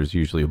movies. There's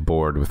usually a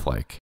board with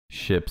like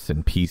ships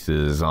and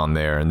pieces on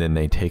there, and then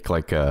they take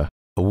like a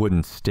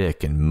wooden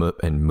stick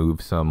and move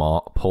some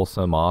off, pull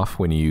some off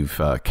when you've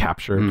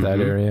captured that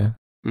area.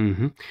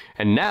 Mm-hmm.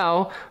 And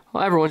now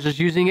everyone's just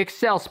using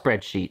Excel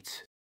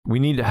spreadsheets. We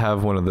need to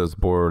have one of those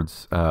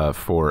boards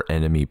for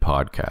enemy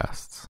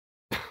podcasts.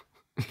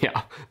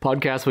 Yeah,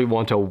 podcasts we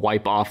want to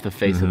wipe off the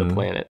face of the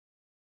planet.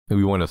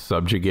 We want to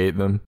subjugate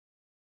them.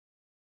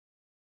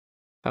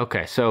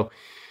 Okay, so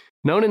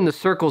Known in the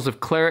circles of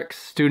clerics,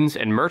 students,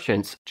 and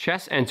merchants,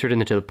 chess entered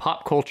into the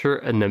pop culture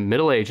in the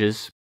Middle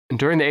Ages.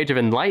 During the Age of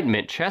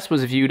Enlightenment, chess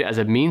was viewed as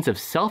a means of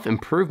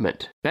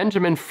self-improvement.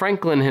 Benjamin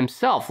Franklin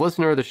himself,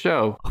 listener of the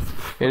show,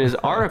 in his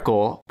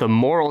article, The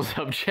Morals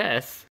of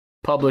Chess,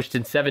 published in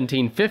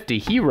 1750,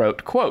 he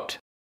wrote, quote,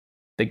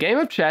 "The game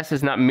of chess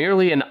is not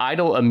merely an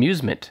idle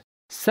amusement.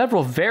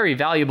 Several very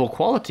valuable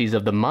qualities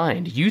of the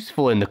mind,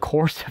 useful in the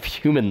course of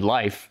human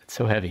life," it's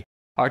so heavy,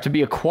 "are to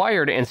be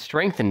acquired and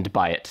strengthened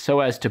by it, so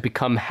as to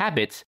become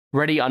habits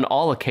ready on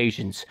all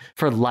occasions,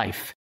 for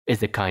life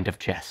is a kind of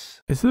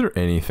chess." Is there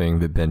anything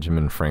that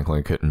Benjamin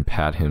Franklin couldn't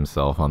pat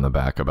himself on the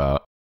back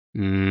about?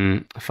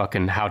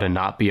 Fucking how to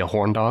not be a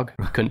horn dog.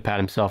 Couldn't pat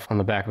himself on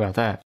the back about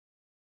that.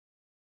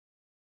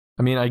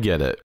 I mean, I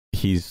get it.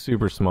 He's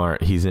super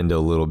smart. He's into a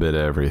little bit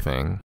of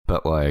everything.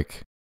 But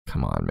like,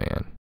 come on,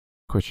 man.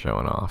 Quit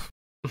showing off.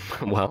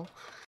 Well,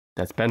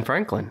 that's Ben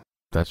Franklin.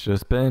 That's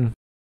just Ben.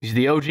 He's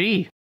the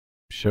OG.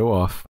 Show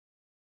off.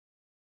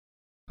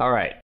 All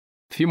right.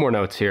 A few more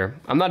notes here.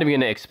 I'm not even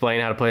going to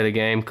explain how to play the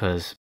game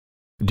because...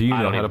 Do you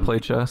know how to play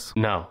chess?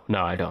 No,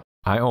 I don't.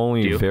 I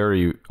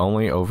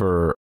only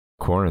over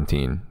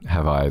quarantine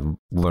have I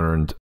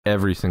learned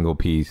every single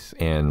piece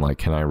and like,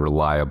 can I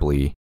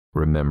reliably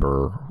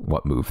remember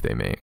what move they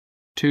make?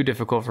 Too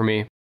difficult for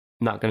me.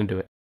 Not going to do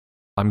it.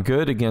 I'm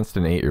good against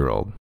an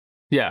 8-year-old.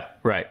 Yeah,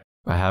 right.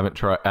 I haven't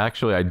tried.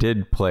 Actually, I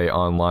did play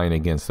online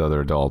against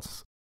other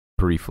adults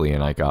briefly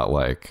and I got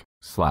like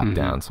slapped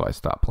down, so I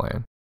stopped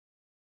playing.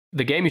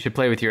 The game you should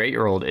play with your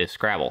 8-year-old is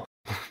Scrabble.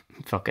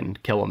 Fucking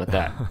kill him at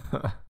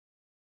that.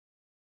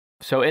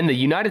 So in the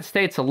United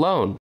States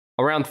alone,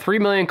 around 3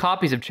 million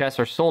copies of chess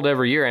are sold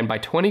every year, and by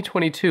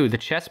 2022, the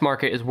chess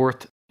market is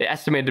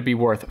estimated to be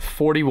worth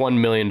 $41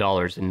 million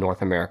in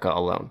North America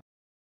alone.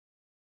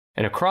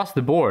 And across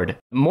the board,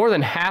 more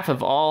than half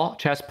of all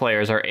chess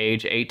players are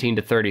age 18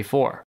 to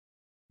 34.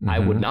 I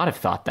would not have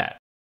thought that.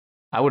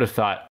 I would have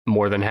thought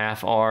more than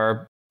half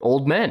are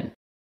old men,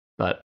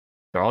 but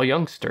they're all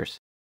youngsters.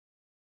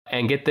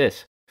 And get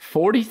this,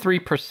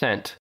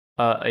 43%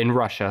 in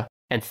Russia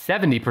and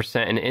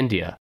 70% in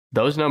India.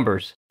 Those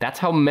numbers, that's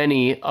how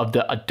many of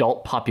the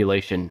adult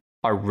population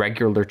are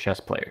regular chess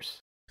players.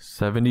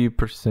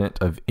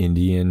 70% of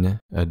Indian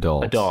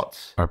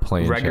adults are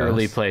playing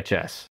regularly chess. Play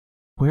chess.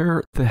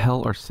 Where the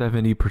hell are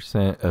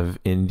 70% of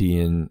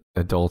Indian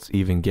adults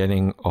even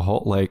getting a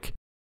whole, like,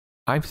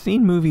 I've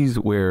seen movies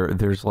where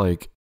there's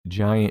like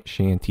giant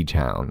shanty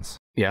towns.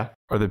 Yeah.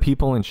 Are the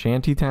people in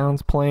shanty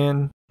towns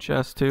playing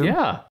chess too?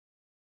 Yeah.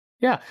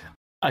 Yeah.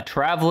 A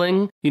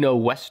traveling,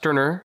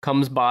 Westerner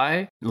comes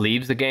by,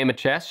 leaves the game of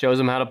chess, shows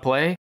them how to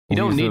play. You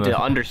don't need to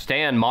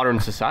understand modern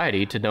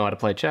society to know how to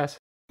play chess.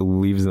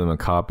 Leaves them a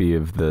copy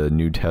of the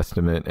New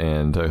Testament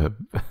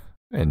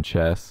and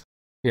chess.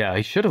 Yeah,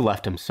 he should have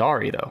left him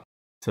Sorry, though,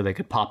 so they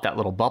could pop that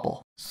little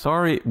bubble.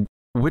 Sorry,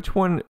 which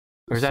one?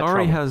 Or is that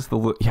Sorry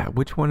Trouble? has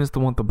which one is the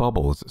one with the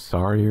bubble? Is it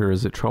Sorry or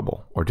is it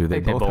Trouble? Or do they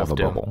both have a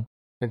bubble?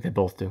 I think they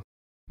both do.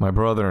 My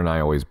brother and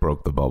I always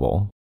broke the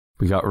bubble.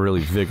 We got really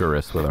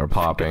vigorous with our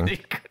popping,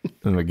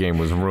 and the game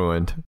was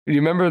ruined. You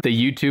remember the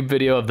YouTube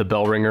video of the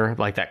bell ringer,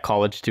 like that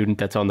college student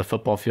that's on the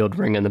football field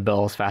ringing the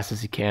bell as fast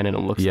as he can, and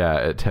it looks... Yeah,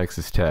 at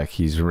Texas Tech,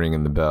 he's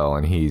ringing the bell,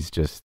 and he's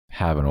just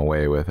having a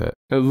way with it.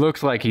 It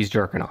looks like he's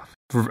jerking off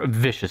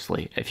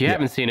viciously. If you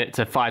haven't seen it, it's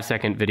a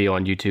 5-second video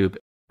on YouTube.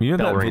 You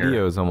know, that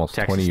video is almost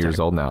Texas 20 years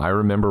Tech. old now. I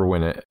remember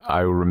when it,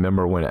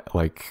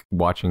 like,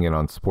 watching it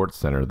on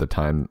SportsCenter, the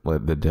time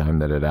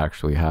that it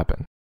actually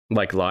happened.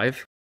 Like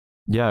live?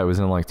 Yeah, it was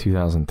in like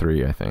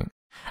 2003, I think.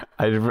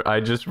 I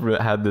just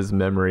had this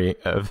memory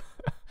of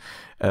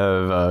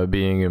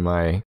being in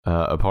my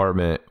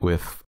apartment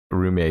with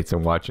roommates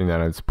and watching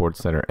that on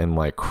SportsCenter and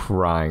like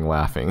crying,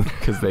 laughing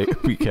because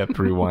we kept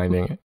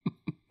rewinding it.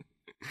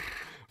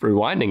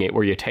 Rewinding it?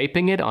 Were you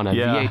taping it on a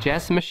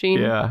VHS machine?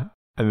 Yeah,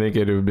 I think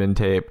it had been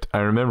taped. I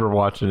remember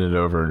watching it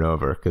over and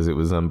over because it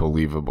was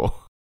unbelievable.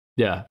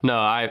 Yeah.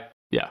 No,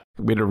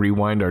 we had to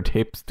rewind our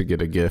tapes to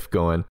get a GIF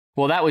going.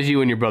 Well, that was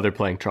you and your brother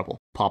playing Trouble,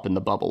 popping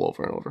the bubble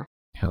over and over.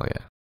 Hell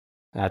yeah.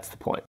 That's the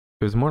point.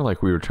 It was more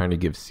like we were trying to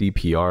give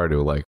CPR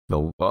to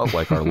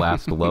like our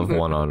last loved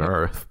one on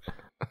Earth.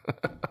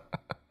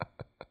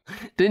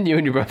 Didn't you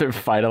and your brother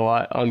fight a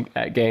lot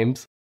at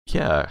games?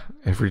 Yeah,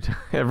 every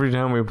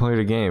time we played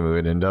a game, it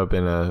would end up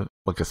in a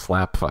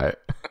slap fight.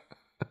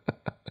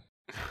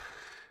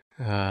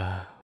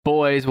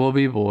 Boys will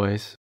be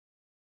boys.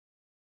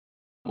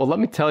 Well, let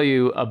me tell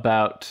you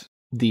about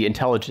the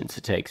intelligence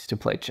it takes to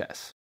play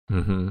chess.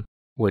 Mm-hmm.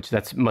 Which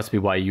must be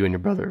why you and your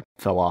brother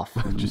fell off.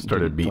 Just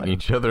started beating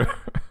each other.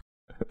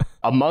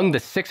 Among the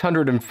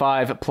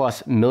 605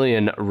 plus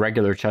million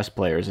regular chess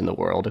players in the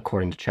world,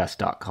 according to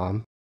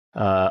chess.com,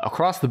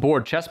 across the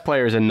board, chess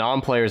players and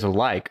non-players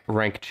alike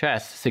rank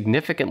chess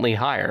significantly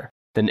higher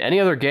than any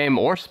other game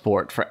or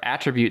sport for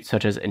attributes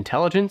such as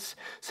intelligence,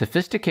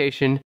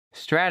 sophistication,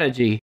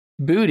 strategy,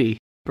 booty,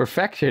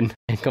 perfection,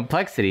 and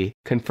complexity,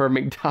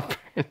 confirming top.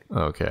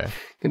 Okay.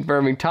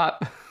 Confirming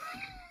top.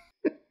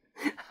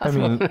 I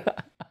mean,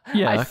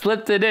 yeah. I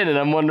slipped it in, and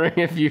I'm wondering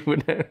if you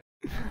would.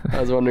 I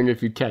was wondering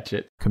if you'd catch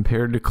it.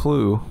 Compared to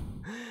Clue.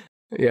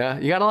 Yeah,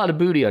 you got a lot of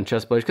booty on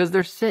chess players because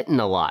they're sitting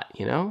a lot,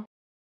 you know?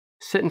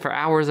 Sitting for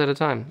hours at a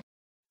time.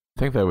 I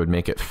think that would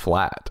make it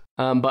flat.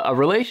 But a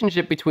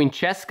relationship between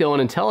chess skill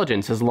and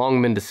intelligence has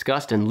long been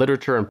discussed in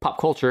literature and pop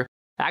culture.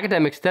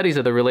 Academic studies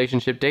of the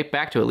relationship date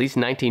back to at least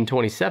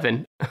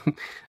 1927.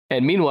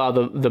 And meanwhile,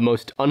 the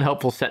most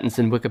unhelpful sentence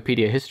in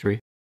Wikipedia history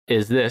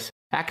is this.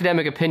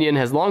 Academic opinion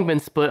has long been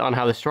split on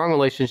how the strong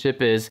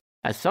relationship is,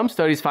 as some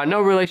studies find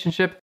no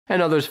relationship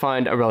and others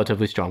find a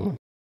relatively strong one.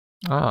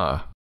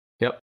 Ah.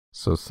 Yep.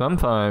 So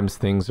sometimes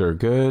things are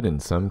good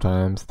and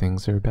sometimes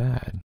things are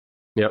bad.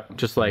 Yep,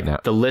 just like now,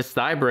 the lists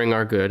I bring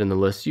are good and the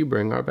lists you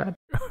bring are bad.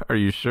 Are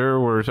you sure?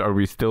 Are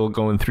we still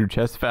going through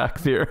chess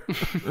facts here?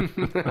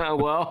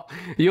 Well,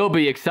 you'll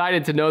be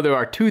excited to know there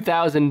are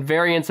 2,000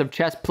 variants of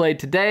chess played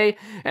today.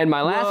 And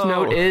my last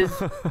note is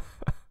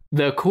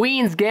The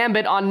Queen's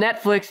Gambit on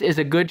Netflix is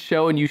a good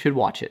show and you should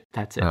watch it.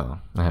 That's it. Oh,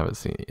 I haven't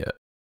seen it yet.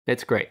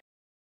 It's great.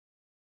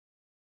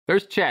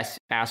 There's chess,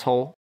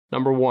 asshole.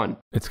 Number 1.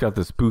 It's got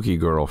the spooky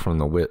girl from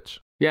The Witch.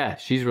 Yeah,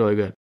 she's really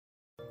good.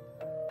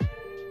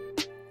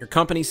 Your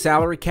company's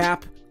salary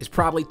cap is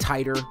probably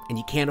tighter and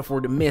you can't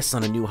afford to miss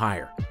on a new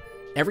hire.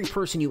 Every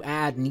person you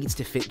add needs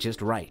to fit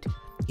just right.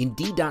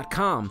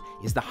 Indeed.com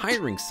is the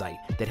hiring site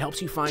that helps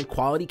you find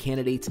quality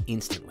candidates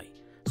instantly,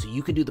 so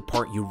you can do the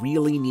part you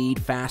really need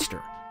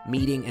faster,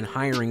 meeting and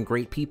hiring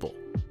great people.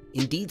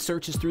 Indeed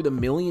searches through the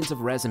millions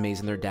of resumes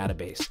in their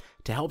database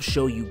to help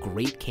show you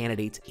great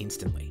candidates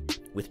instantly.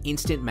 With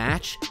Instant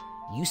Match,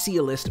 you see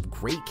a list of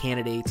great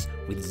candidates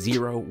with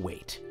zero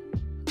wait.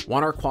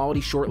 Want our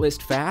quality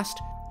shortlist fast?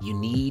 You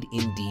need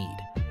Indeed.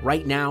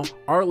 Right now,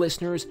 our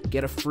listeners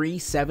get a free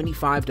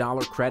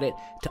 $75 credit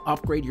to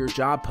upgrade your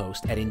job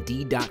post at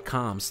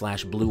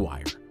Indeed.com/Blue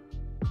Wire.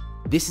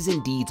 This is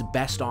Indeed's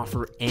best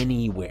offer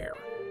anywhere.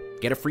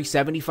 Get a free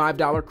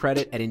 $75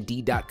 credit at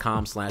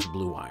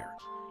Indeed.com/Blue Wire.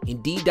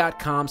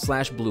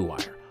 Indeed.com/Blue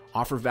Wire.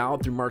 Offer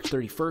valid through March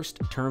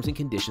 31st. Terms and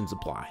conditions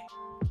apply.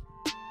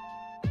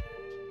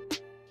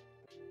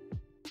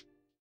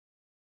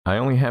 I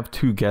only have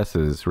 2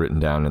 guesses written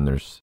down, and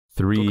there's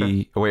 3.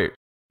 Okay. Oh, wait,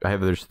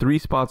 there's 3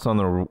 spots on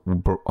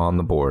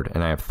the board,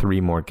 and I have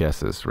 3 more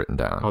guesses written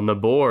down. On the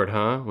board,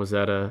 huh? Was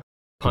that a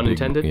pun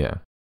intended? Yeah.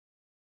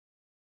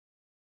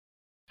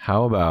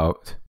 How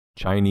about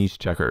Chinese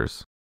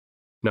checkers?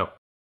 No.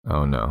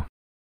 Oh no.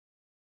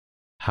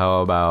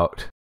 How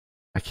about,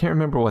 I can't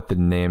remember what the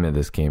name of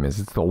this game is.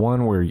 It's the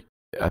one where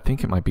I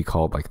think it might be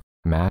called like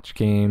match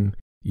game.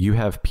 You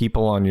have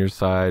people on your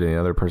side, and the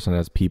other person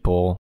has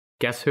people.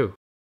 Guess who?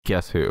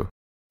 Guess who?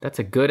 That's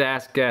a good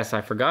ass guess.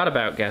 I forgot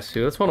about Guess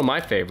Who. That's one of my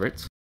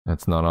favorites.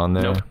 That's not on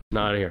there? Nope,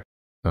 not here.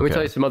 Let me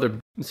tell you some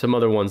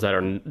other ones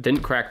that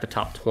didn't crack the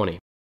top 20.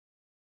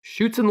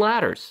 Chutes and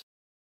Ladders.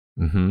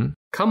 Mm-hmm.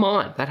 Come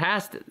on,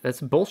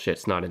 that's bullshit.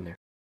 It's not in there.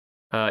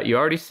 You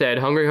already said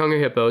Hungry Hungry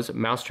Hippos,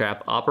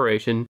 Mousetrap,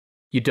 Operation,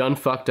 You Done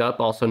Fucked Up,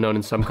 also known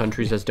in some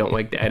countries as Don't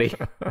Wake Daddy.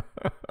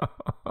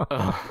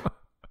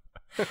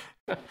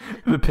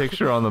 The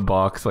picture on the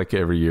box, like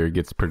every year,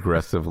 gets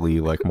progressively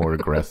like more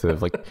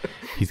aggressive. Like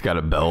he's got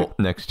a belt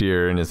next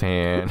year in his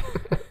hand.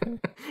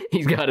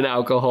 He's got an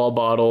alcohol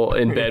bottle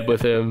in bed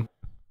with him.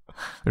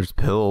 There's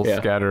pills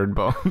scattered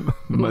by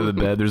the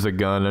bed. There's a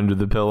gun under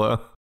the pillow.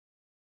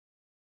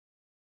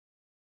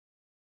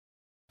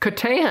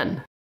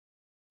 Catan.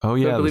 Oh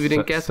yeah, I believe you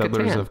didn't guess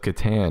Settlers Catan. of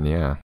Catan.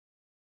 Yeah.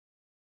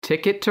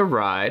 Ticket to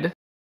Ride.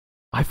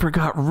 I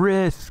forgot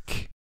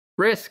Risk.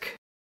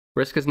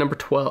 Risk is number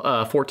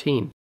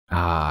 14.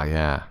 Ah,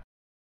 yeah.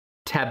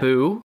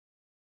 Taboo.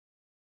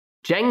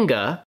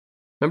 Jenga.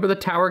 Remember the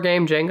tower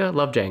game Jenga?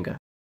 Love Jenga.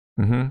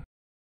 Mm-hmm.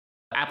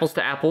 Apples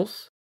to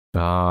Apples.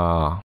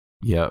 Ah,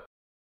 yep.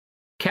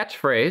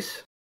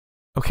 Catchphrase.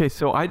 Okay,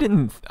 so I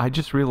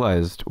just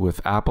realized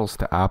with Apples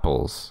to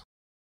Apples,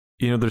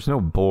 there's no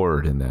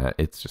board in that.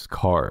 It's just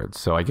cards.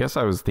 So I guess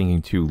I was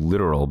thinking too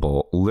literal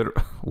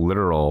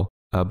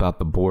about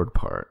the board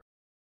part.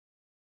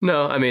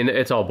 No, I mean,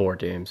 it's all board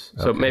games.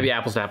 So Okay. maybe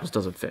Apples to Apples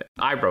doesn't fit.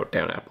 I wrote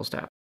down Apples to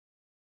Apples.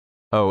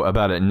 Oh,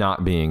 about it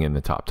not being in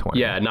the top 20.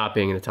 Yeah, not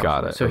being in the top.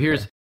 Got 20. it, So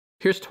okay.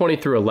 here's 20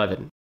 through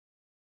 11.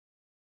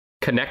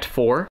 Connect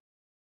 4.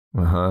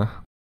 Uh-huh.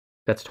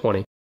 That's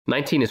 20.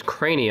 19 is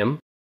Cranium.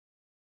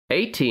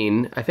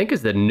 18, I think,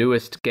 is the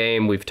newest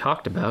game we've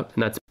talked about,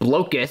 and that's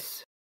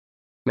Blocus.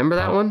 Remember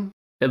that one?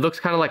 It looks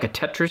kind of like a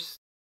Tetris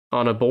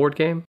on a board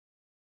game.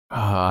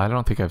 I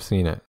don't think I've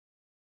seen it.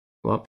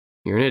 Well,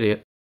 you're an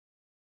idiot.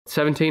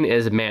 17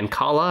 is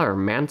Mancala or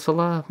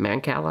Mancala.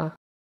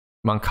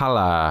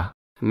 Mancala.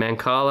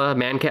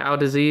 Mancow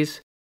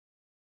disease.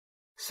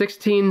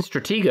 16,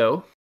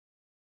 Stratego,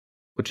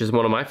 which is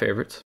one of my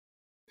favorites.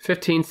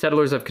 15,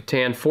 Settlers of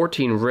Catan.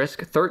 14,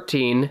 Risk.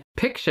 13,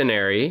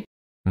 Pictionary.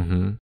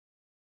 Mm-hmm.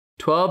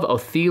 12,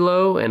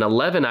 Othello. And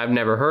 11, I've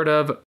never heard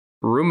of,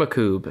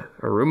 Rumacube.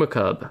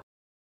 Rumicub.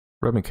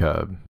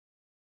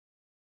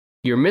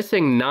 You're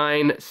missing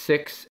 9,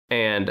 6,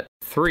 and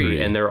 3,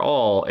 and they're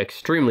all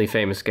extremely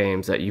famous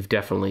games that you've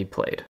definitely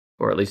played,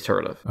 or at least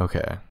heard of.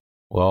 Okay.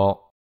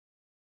 Well,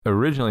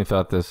 originally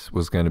thought this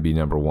was going to be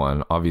number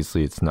 1.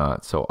 Obviously, it's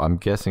not. So I'm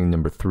guessing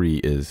number 3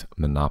 is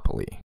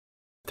Monopoly.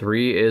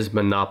 3 is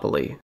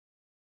Monopoly.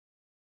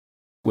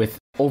 With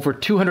over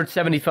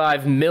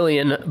 275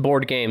 million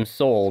board games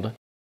sold.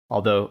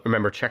 Although,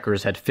 remember,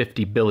 checkers had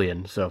 50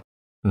 billion, so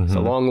it's a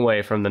long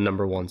way from the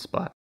number 1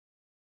 spot.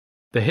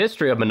 The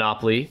history of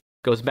Monopoly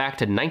goes back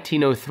to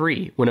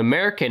 1903, when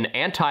American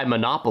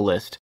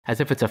anti-monopolist,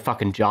 as if it's a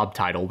fucking job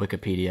title,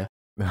 Wikipedia,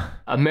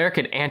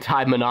 American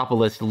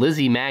anti-monopolist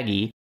Lizzie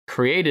Magie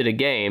created a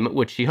game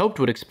which she hoped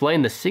would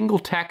explain the single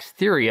tax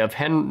theory of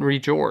Henry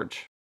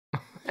George.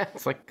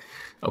 It's like,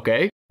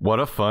 okay. What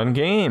a fun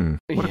game.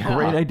 What a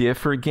great idea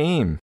for a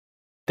game.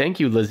 Thank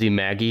you, Lizzie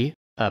Magie,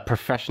 a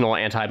professional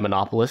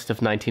anti-monopolist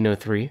of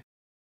 1903.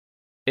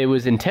 It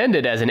was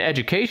intended as an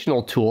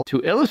educational tool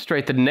to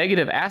illustrate the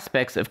negative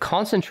aspects of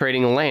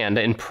concentrating land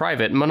in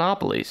private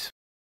monopolies.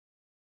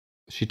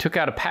 She took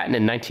out a patent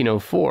in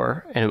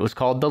 1904, and it was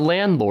called the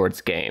Landlord's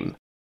Game,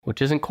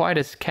 which isn't quite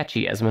as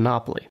catchy as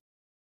Monopoly.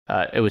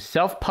 It was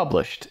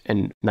self-published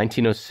in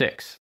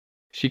 1906.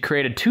 She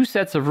created 2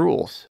 sets of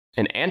rules,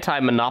 an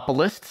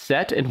anti-monopolist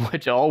set in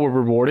which all were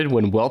rewarded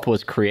when wealth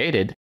was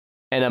created,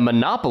 and a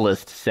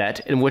monopolist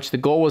set in which the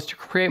goal was to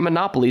create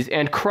monopolies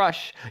and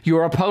crush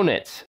your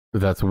opponents.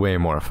 That's way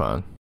more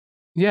fun.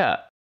 Yeah.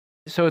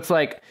 So it's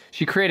like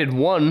she created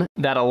one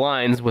that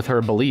aligns with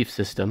her belief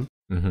system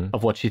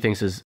of what she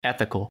thinks is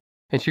ethical,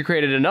 and she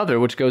created another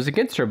which goes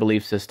against her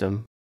belief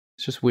system.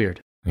 It's just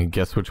weird. And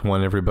guess which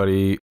one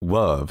everybody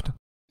loved?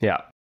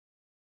 Yeah.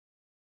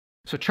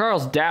 So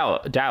Charles Dow,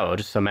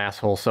 just some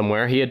asshole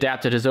somewhere, he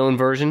adapted his own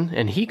version,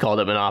 and he called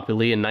it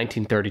Monopoly in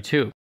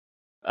 1932.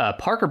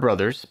 Parker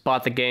Brothers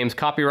bought the game's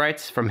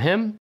copyrights from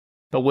him,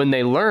 but when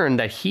they learned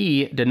that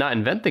he did not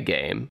invent the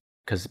game,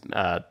 because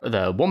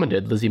the woman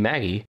did, Lizzie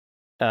Magie,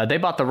 they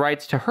bought the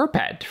rights to her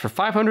patent for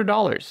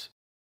 $500.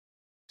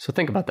 So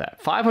think about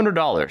that.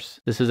 $500.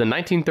 This is in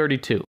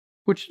 1932,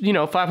 which,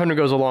 500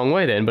 goes a long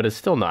way then, but it's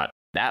still not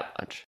that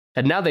much.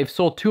 And now they've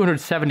sold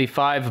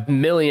 275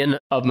 million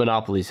of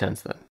Monopoly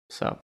since then.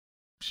 So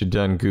she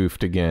done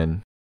goofed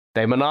again.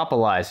 They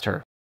monopolized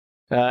her.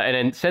 And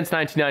then since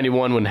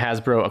 1991, when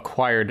Hasbro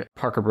acquired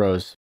Parker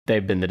Bros.,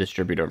 they've been the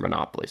distributor of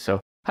Monopoly. So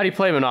how do you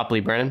play Monopoly,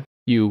 Brandon?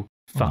 You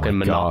fucking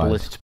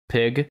monopolist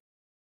pig.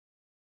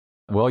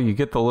 Well, you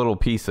get the little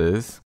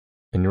pieces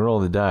and you roll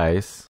the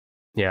dice.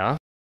 Yeah.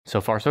 So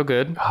far, so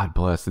good. God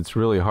bless. It's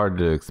really hard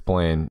to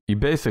explain. You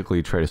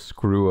basically try to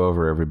screw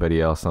over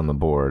everybody else on the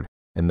board.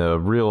 And the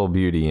real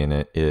beauty in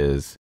it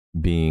is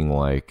being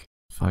like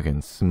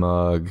fucking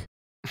smug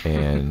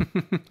and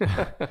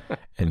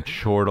and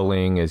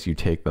chortling as you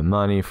take the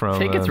money from them. I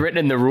think it's written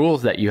in the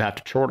rules that you have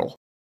to chortle.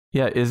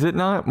 Yeah, is it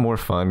not more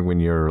fun when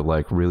you're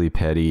like really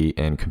petty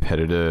and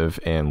competitive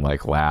and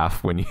like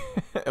laugh when you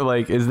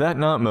like, is that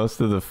not most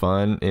of the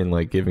fun in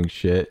like giving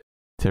shit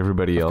to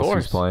everybody else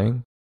who's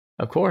playing?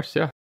 Of course,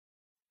 yeah.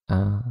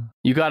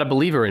 You got a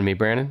believer in me,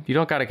 Brandon. You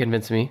don't got to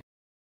convince me.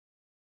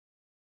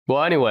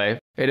 Well, anyway,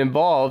 it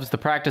involves the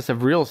practice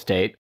of real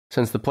estate,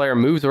 since the player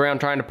moves around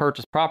trying to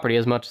purchase property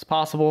as much as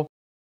possible.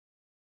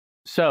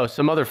 So,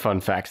 some other fun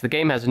facts. The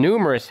game has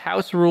numerous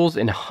house rules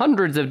and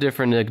hundreds of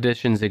different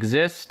editions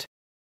exist,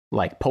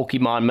 like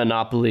Pokemon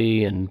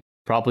Monopoly and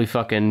probably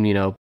fucking,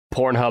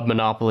 Pornhub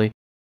Monopoly.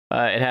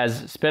 It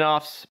has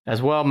spin-offs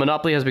as well.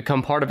 Monopoly has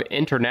become part of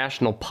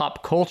international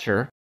pop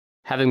culture,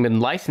 having been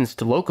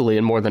licensed locally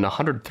in more than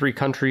 103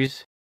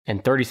 countries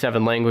and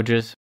 37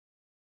 languages.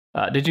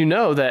 Did you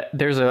know that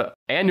there's an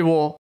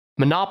annual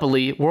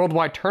Monopoly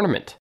worldwide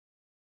tournament?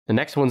 The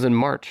next one's in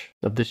March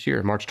of this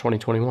year, March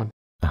 2021.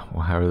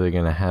 Well, how are they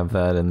going to have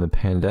that in the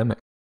pandemic?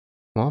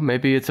 Well,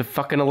 maybe it's a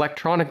fucking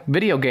electronic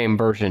video game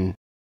version.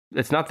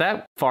 It's not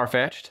that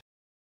far-fetched.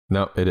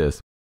 No, it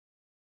is.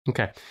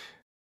 Okay.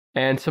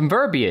 And some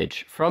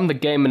verbiage from the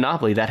game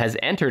Monopoly that has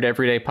entered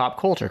everyday pop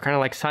culture, kind of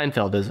like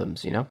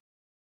Seinfeldisms,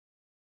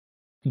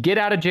 Get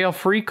out of jail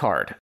free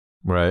card.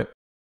 Right.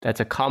 That's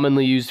a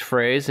commonly used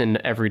phrase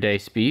in everyday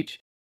speech.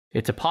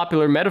 It's a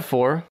popular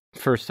metaphor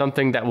for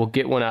something that will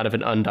get one out of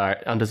an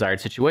undesired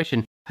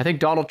situation. I think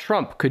Donald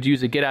Trump could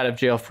use a get out of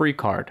jail free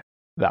card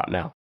about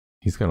now.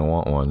 He's going to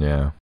want one,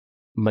 yeah.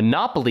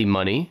 Monopoly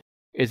money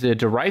is a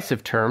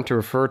derisive term to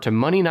refer to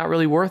money not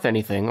really worth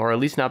anything, or at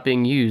least not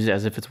being used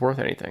as if it's worth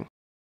anything.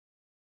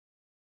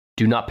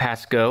 Do not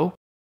pass go.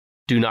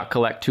 Do not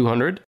collect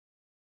 200.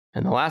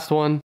 And the last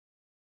one,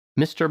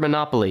 Mr.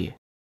 Monopoly,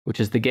 which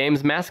is the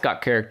game's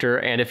mascot character.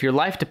 And if your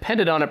life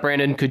depended on it,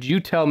 Brandon, could you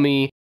tell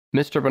me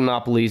Mr.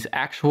 Monopoly's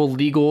actual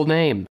legal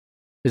name?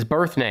 His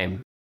birth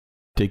name?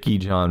 Dickie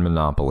John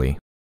Monopoly.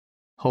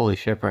 Holy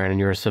shit, Brandon,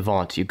 you're a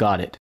savant. You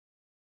got it.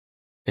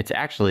 It's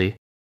actually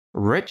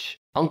Rich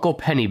Uncle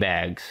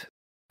Pennybags.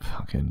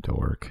 Fucking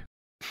dork.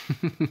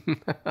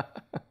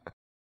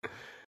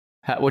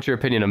 What's your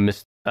opinion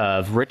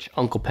of Rich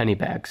Uncle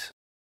Pennybags?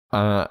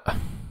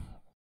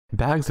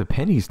 Bags of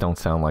pennies don't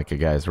sound like a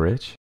guy's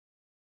rich.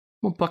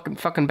 Well,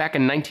 fucking back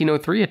in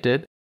 1903 it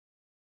did.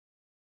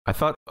 I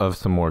thought of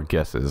some more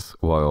guesses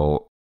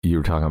while you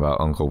were talking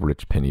about Uncle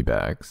Rich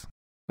Pennybags.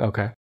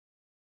 Okay.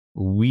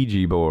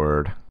 Ouija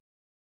board.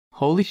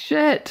 Holy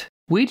shit.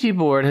 Ouija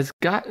board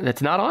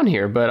that's not on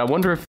here, but I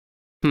wonder if,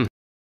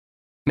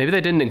 maybe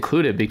they didn't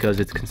include it because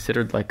it's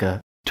considered like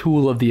a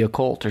tool of the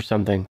occult or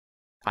something.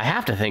 I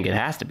have to think it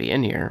has to be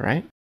in here,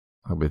 right?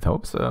 I would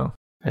hope so.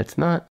 It's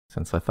not.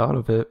 Since I thought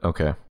of it.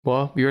 Okay.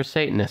 Well, you're a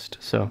Satanist,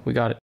 so we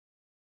got it.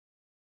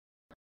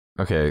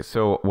 Okay,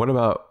 so what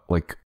about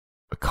like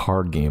a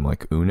card game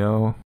like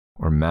Uno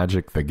or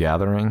Magic the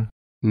Gathering?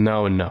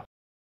 No.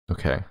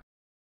 Okay.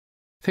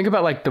 Think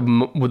about like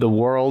the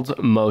world's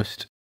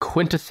most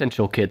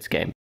quintessential kids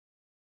game.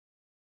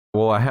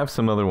 Well, I have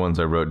some other ones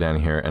I wrote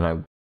down here, and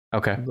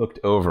I looked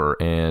over,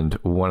 and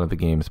one of the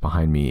games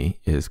behind me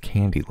is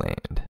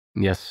Candyland.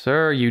 Yes,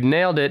 sir. You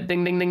nailed it.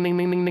 Ding ding ding ding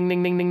ding ding ding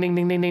ding ding ding ding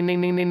ding ding ding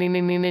ding ding ding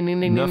ding ding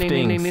ding Enough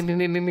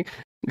dings.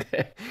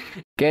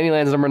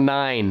 Candyland's number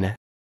 9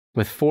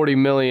 with 40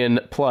 million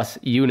plus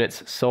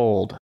units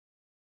sold.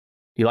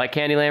 You like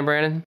Candyland,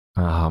 Brandon?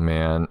 Oh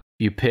man,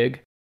 you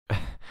pig.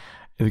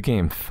 The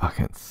game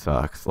fucking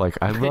sucks. Like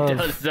I love. It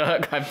does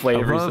suck. I played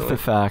it recently. I love the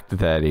fact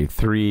that a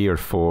 3 or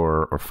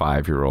 4 or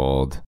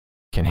 5-year-old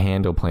can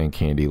handle playing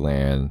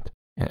Candyland,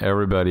 and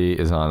everybody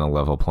is on a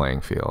level playing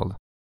field.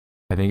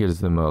 I think it is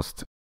the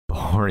most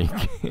boring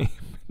game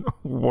in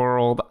the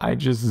world. I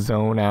just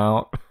zone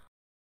out.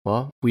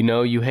 Well, we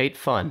know you hate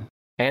fun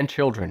and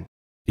children.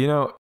 You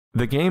know,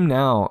 the game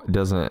now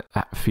doesn't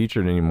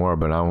feature it anymore,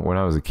 but when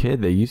I was a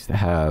kid, they used to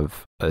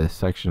have a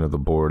section of the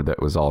board that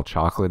was all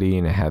chocolatey,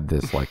 and it had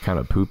this like kind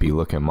of poopy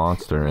looking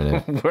monster in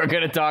it. We're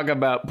going to talk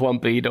about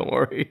Plumpy, don't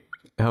worry.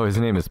 Oh, his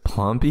name is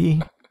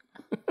Plumpy?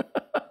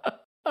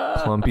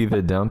 Plumpy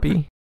the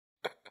Dumpy?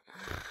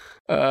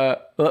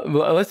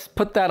 Let's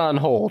put that on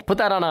hold. Put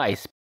that on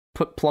ice.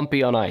 Put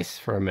Plumpy on ice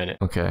for a minute.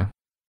 Okay.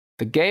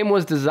 The game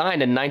was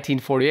designed in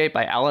 1948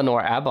 by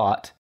Eleanor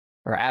Abbott,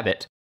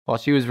 while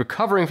she was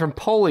recovering from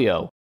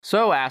polio.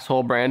 So,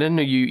 asshole Brandon,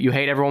 you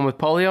hate everyone with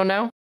polio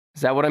now?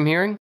 Is that what I'm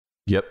hearing?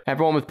 Yep.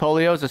 Everyone with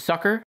polio is a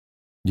sucker?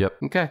 Yep.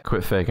 Okay.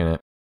 Quit faking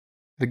it.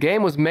 The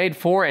game was made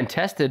for and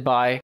tested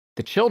by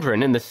the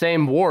children in the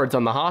same wards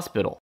on the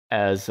hospital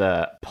as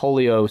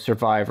polio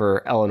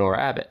survivor Eleanor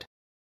Abbott.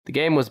 The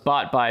game was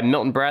bought by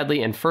Milton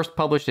Bradley and first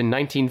published in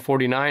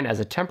 1949 as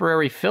a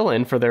temporary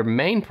fill-in for their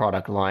main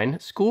product line,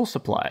 school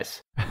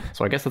supplies.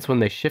 So I guess that's when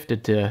they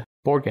shifted to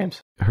board games.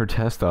 Her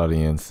test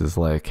audience is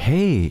like,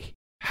 hey,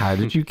 how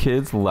did you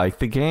kids like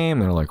the game?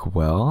 And they're like,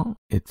 well,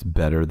 it's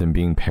better than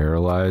being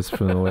paralyzed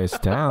from the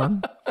waist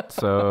down.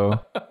 So,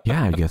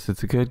 yeah, I guess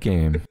it's a good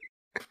game.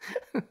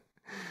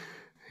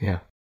 Yeah.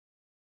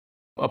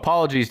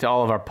 Apologies to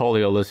all of our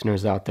polio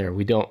listeners out there.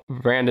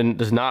 Brandon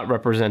does not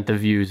represent the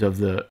views of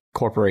the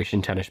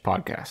Corporation Tennis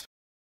Podcast.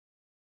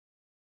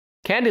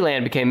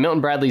 Candyland became Milton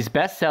Bradley's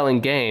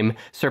best-selling game,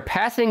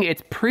 surpassing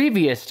its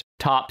previous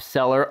top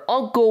seller,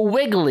 Uncle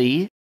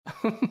Wiggily,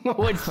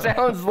 which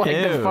sounds like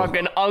the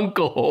fucking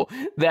uncle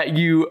that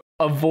you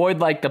avoid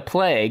like the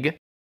plague.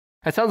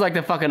 That sounds like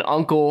the fucking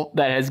uncle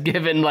that has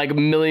given like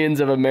millions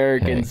of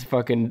Americans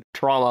fucking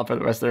trauma for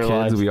the rest of their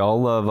lives. We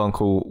all love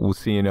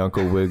seeing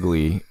Uncle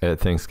Wiggily at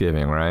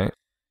Thanksgiving, right?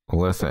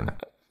 Listen,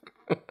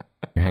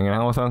 you're hanging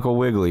out with Uncle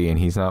Wiggily and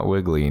he's not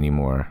Wiggly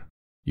anymore.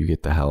 You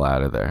get the hell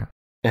out of there.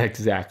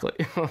 Exactly.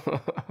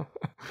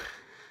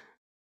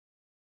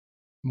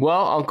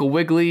 Well, Uncle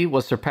Wiggily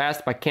was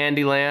surpassed by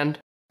Candyland.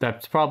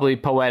 That's probably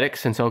poetic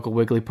since Uncle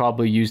Wiggily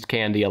probably used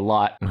candy a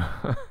lot.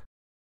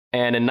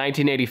 And in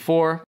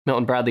 1984,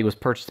 Milton Bradley was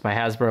purchased by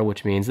Hasbro,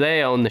 which means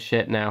they own the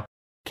shit now.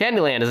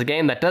 Candyland is a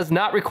game that does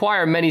not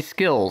require many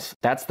skills.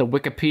 That's the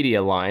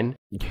Wikipedia line.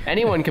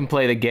 Anyone can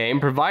play the game,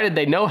 provided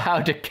they know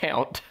how to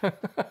count.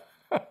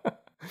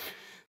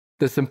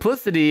 The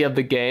simplicity of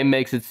the game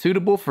makes it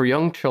suitable for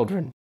young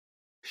children.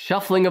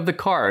 Shuffling of the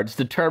cards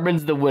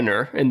determines the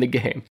winner in the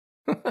game.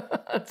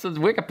 So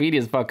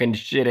Wikipedia's fucking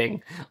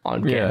shitting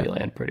on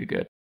Candyland pretty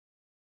good.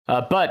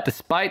 But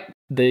despite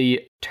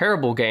the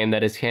terrible game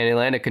that is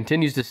Candyland, it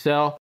continues to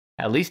sell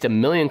at least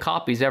 1 million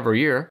copies every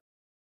year.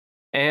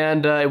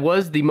 And it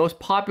was the most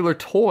popular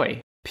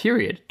toy,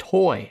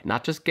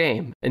 not just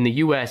game, in the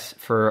U.S.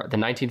 for the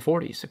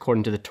 1940s,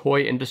 according to the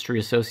Toy Industry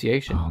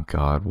Association. Oh,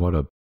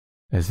 God,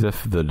 as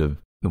if the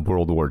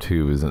World War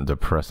II isn't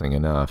depressing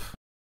enough.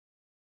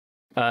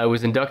 It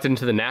was inducted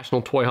into the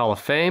National Toy Hall of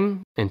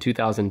Fame in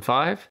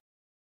 2005.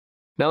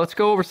 Now let's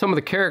go over some of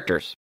the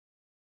characters.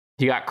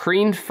 You got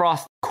Queen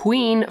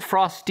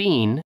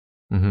Frostine,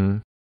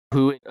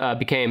 who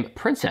became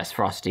Princess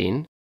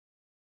Frostine.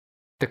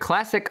 The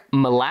classic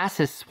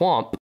Molasses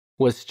Swamp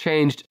was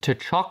changed to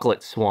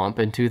Chocolate Swamp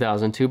in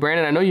 2002.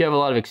 Brandon, I know you have a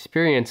lot of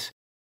experience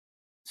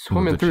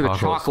swimming through the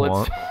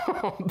chocolate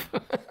swamp.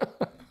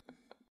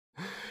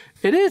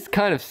 It is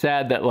kind of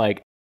sad that,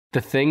 like,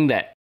 the thing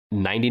that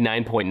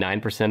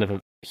 99.9%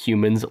 of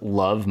humans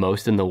love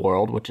most in the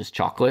world, which is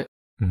chocolate,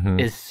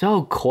 is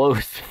so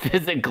close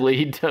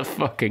physically to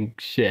fucking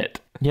shit.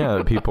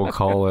 Yeah, people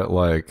call it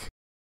like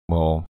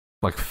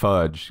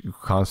fudge.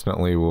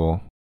 Constantly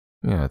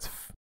it's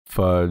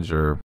fudge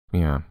or,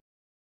 So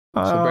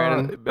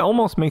Brandon, it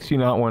almost makes you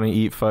not want to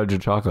eat fudge or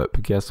chocolate,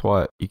 but guess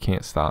what? You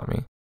can't stop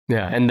me.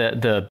 Yeah, and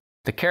the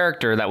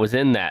character that was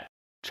in that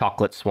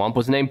chocolate swamp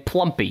was named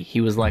Plumpy.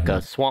 He was like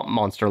a swamp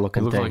monster He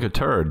looking looked thing. like a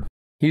turd.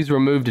 He's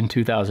removed in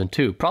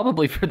 2002,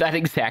 probably for that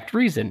exact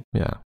reason.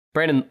 Yeah.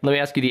 Brandon, let me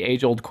ask you the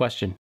age-old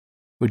question.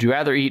 Would you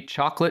rather eat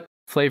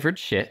chocolate-flavored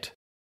shit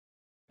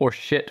or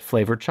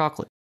shit-flavored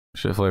chocolate?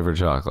 Shit-flavored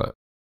chocolate.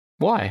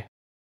 Why?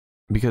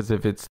 Because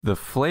if it's the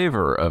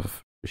flavor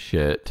of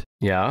shit,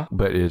 Yeah.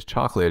 but it's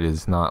chocolate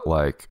is not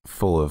like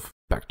full of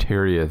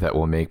bacteria that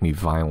will make me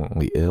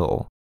violently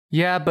ill.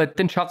 Yeah, but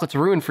then chocolate's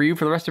ruined for you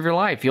for the rest of your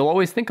life. You'll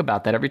always think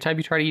about that every time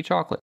you try to eat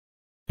chocolate.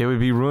 It would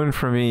be ruined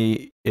for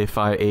me if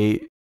I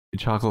ate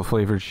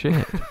chocolate-flavored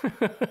shit.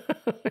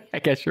 I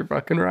guess you're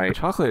fucking right.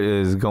 Chocolate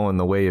is going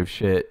the way of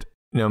shit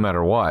no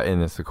matter what in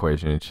this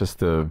equation. It's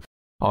just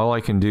all I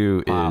can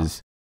do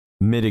is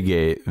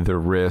mitigate the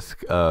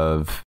risk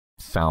of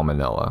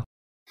salmonella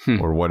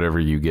or whatever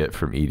you get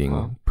from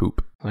eating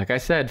poop. Like I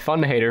said,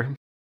 fun hater.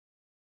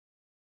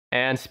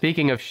 And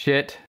speaking of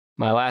shit,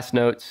 my last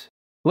notes,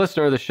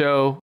 listener of the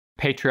show,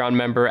 Patreon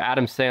member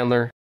Adam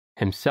Sandler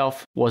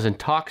himself was in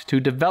talks to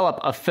develop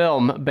a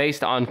film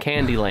based on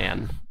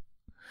Candyland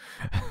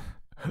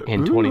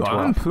in 2012.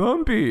 I'm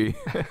plumpy.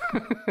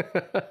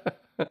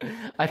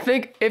 I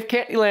think if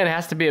Candyland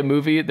has to be a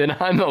movie, then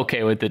I'm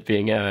okay with it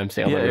being an Adam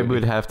Sandler movie. It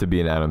would have to be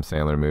an Adam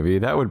Sandler movie.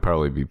 That would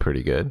probably be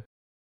pretty good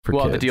for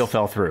kids. The deal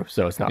fell through,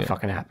 so it's not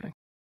fucking happening.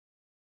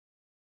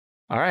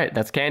 All right,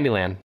 that's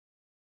Candyland.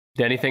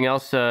 Anything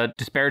else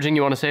disparaging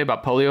you want to say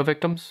about polio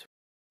victims?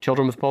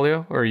 Children with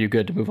polio? Or are you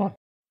good to move on?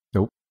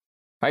 Nope.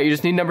 All right, you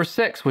just need number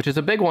 6, which is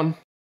a big one.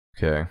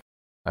 Okay.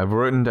 I've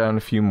written down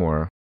a few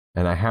more,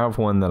 and I have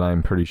one that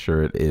I'm pretty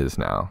sure it is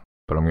now,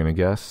 but I'm going to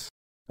guess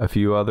a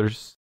few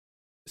others.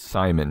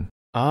 Simon.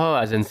 Oh,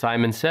 as in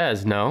Simon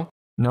Says, no?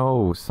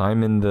 No,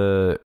 Simon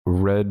the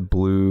red,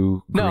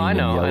 blue, green, No, I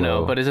know, and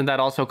yellow. but isn't that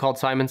also called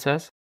Simon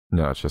Says?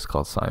 No, it's just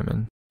called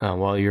Simon. Oh,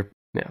 well,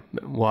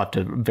 we'll have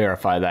to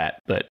verify that,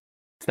 but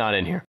it's not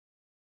in here.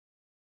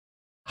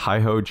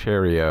 Hi-Ho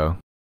Cheerio.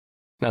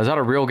 Now, is that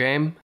a real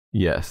game?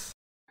 Yes,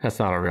 That's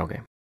not a real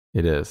game.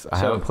 it is. I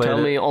So haven't played tell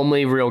it. me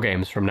only real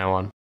games from now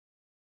on.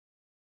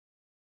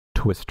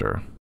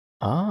 Twister.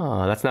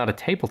 Ah, that's not a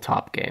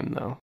tabletop game,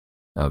 though.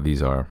 Oh,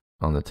 these are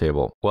on the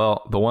table.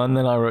 Well, the one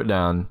that I wrote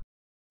down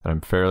that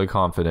I'm fairly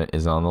confident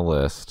is on the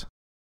list,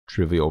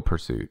 Trivial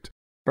Pursuit.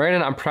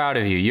 Brandon, I'm proud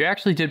of you. You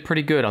actually did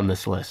pretty good on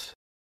this list,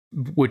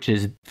 which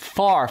is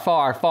far,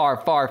 far, far,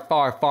 far,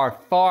 far, far,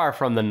 far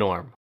from the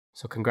norm.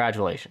 So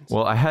congratulations.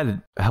 Well, I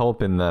had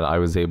help in that I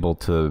was able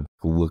to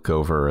look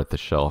over at the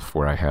shelf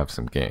where I have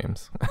some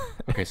games.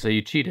 Okay, so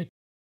you cheated.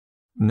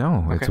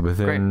 No, Okay, it's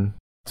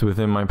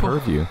within my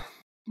purview.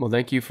 Well,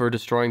 thank you for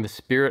destroying the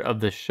spirit of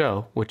this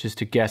show, which is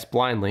to guess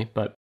blindly,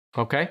 but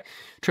okay.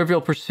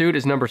 Trivial Pursuit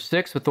is number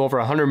 6 with over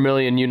 100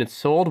 million units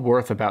sold,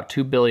 worth about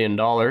 $2 billion.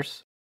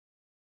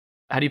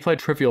 How do you play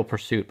Trivial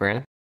Pursuit,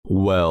 Brandon?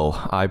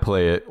 Well, I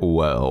play it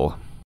well.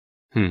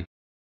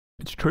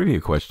 It's trivia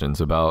questions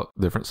about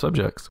different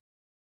subjects.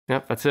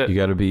 Yep, that's it. You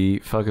got to be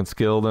fucking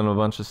skilled in a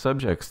bunch of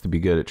subjects to be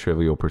good at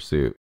Trivial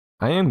Pursuit.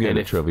 I am good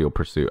at Trivial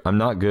Pursuit. I'm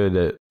not good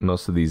at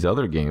most of these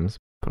other games,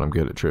 but I'm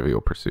good at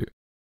Trivial Pursuit.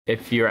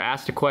 If you're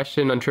asked a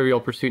question on Trivial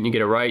Pursuit and you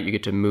get it right, you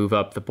get to move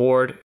up the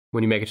board.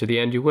 When you make it to the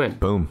end, you win.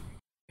 Boom.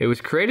 It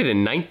was created in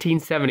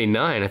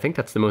 1979. I think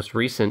that's the most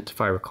recent,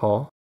 if I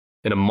recall.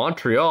 In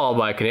Montreal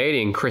by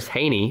Canadian Chris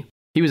Haney.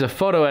 He was a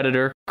photo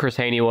editor, Chris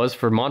Haney was,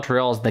 for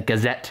Montreal's The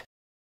Gazette.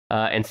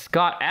 And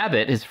Scott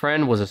Abbott, his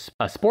friend, was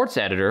a sports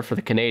editor for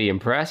the Canadian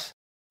Press.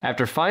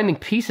 After finding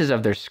pieces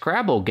of their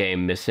Scrabble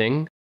game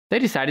missing, they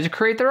decided to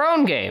create their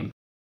own game.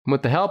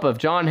 With the help of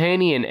John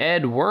Haney and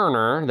Ed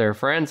Werner, their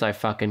friends, I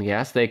fucking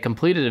guess, they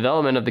completed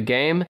development of the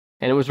game,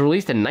 and it was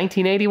released in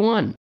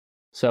 1981.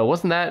 So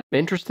wasn't that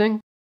interesting?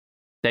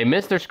 They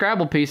missed their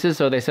Scrabble pieces,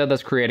 so they said,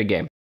 let's create a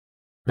game.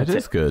 It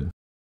is good.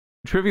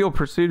 Trivial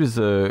Pursuit is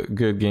a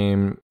good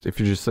game if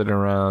you're just sitting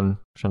around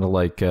trying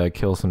to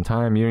kill some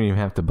time. You don't even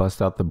have to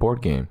bust out the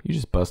board game. You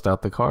just bust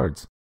out the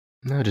cards.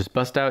 No, just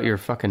bust out your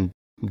fucking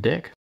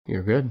dick.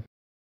 You're good.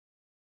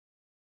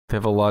 They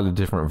have a lot of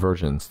different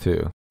versions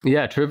too.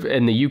 Yeah,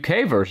 in the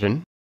UK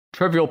version,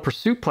 Trivial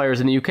Pursuit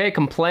players in the UK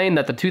complained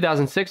that the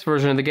 2006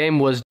 version of the game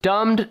was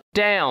dumbed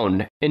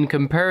down in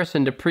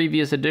comparison to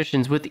previous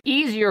editions with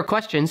easier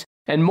questions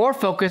and more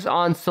focus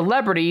on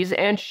celebrities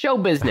and show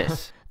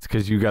business. It's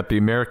because you got the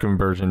American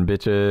version,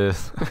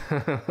 bitches.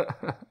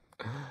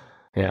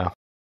 Yeah.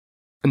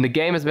 And the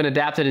game has been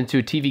adapted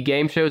into TV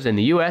game shows in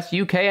the US,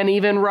 UK, and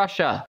even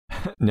Russia.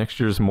 Next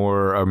year's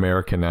more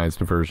Americanized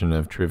version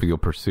of Trivial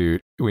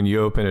Pursuit. When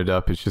you open it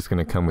up, it's just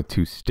going to come with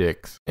 2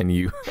 sticks, and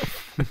you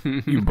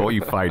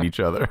fight each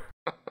other.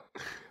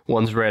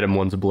 One's red and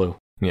one's blue.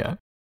 Yeah.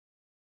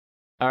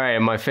 All right,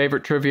 and my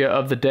favorite trivia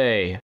of the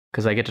day,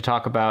 because I get to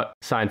talk about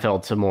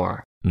Seinfeld some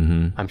more.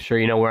 Mm-hmm. I'm sure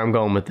you know where I'm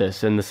going with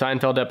this. In the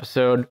Seinfeld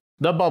episode,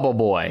 The Bubble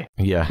Boy.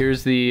 Yeah.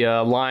 Here's the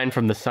line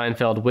from the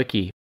Seinfeld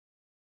wiki.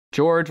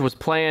 George was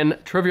playing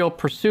Trivial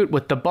Pursuit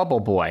with the Bubble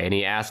Boy, and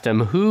he asked him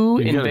who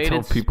You invaded...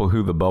 gotta tell people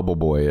who the Bubble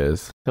Boy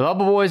is. The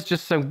Bubble Boy is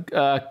just some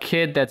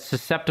kid that's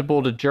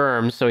susceptible to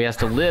germs, so he has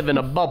to live in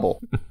a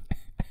bubble.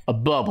 A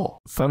bubble.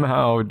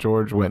 Somehow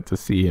George went to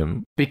see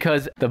him.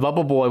 Because the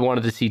Bubble Boy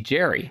wanted to see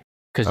Jerry,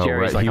 because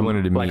Jerry's right.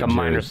 like a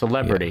minor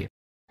celebrity. Yeah.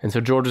 And so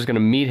George was going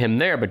to meet him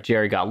there, but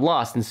Jerry got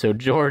lost, and so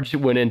George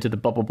went into the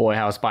Bubble Boy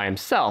house by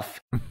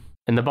himself.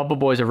 And the Bubble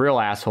Boy's a real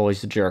asshole,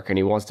 he's a jerk, and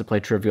he wants to play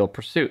Trivial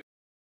Pursuit.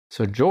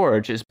 So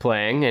George is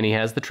playing, and he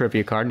has the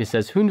trivia card, and he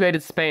says, who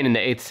invaded Spain in the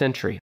 8th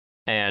century?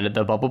 And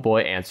the Bubble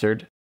Boy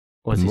answered,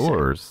 the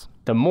Moors.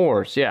 The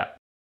Moors, yeah,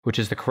 which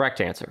is the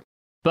correct answer.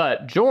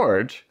 But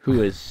George,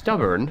 who is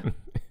stubborn,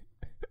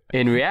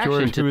 in reaction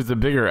George, who is a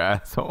bigger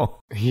asshole.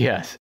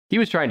 Yes, he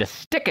was trying to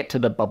stick it to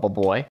the Bubble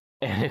Boy.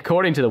 And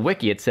according to the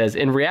wiki, it says,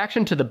 in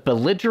reaction to the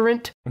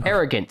belligerent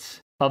arrogance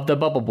of the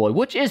Bubble Boy,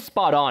 which is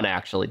spot on,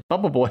 actually.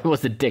 Bubble Boy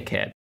was a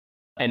dickhead.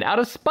 And out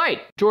of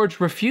spite, George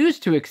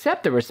refused to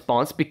accept the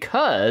response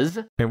because...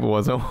 It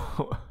was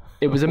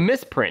a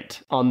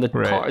misprint on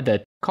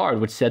the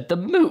card, which said the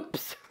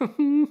Moops.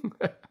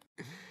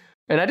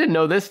 And I didn't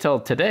know this till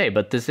today,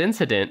 but this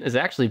incident is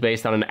actually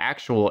based on an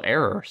actual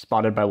error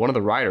spotted by one of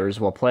the writers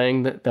while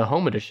playing the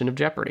home edition of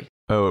Jeopardy!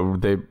 Oh,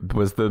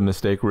 was the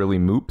mistake really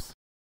Moops?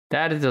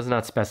 That it does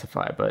not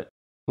specify, but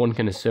one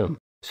can assume.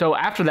 So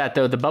after that,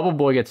 though, the Bubble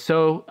Boy gets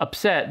so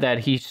upset that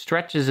he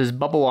stretches his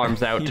bubble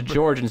arms out to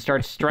George and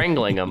starts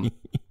strangling him.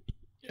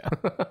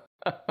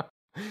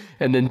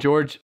 And then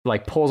George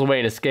pulls away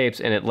and escapes,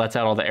 and it lets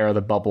out all the air of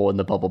the bubble, and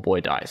the Bubble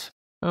Boy dies.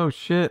 Oh,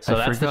 shit. So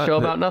that's the show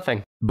about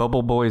nothing.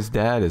 Bubble Boy's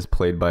dad is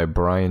played by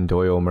Brian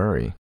Doyle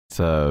Murray. It's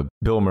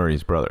Bill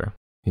Murray's brother.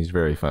 He's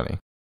very funny.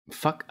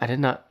 Fuck, I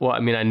did not... Well, I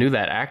mean, I knew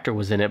that actor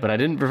was in it, but I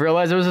didn't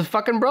realize it was his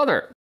fucking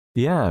brother.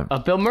 Yeah.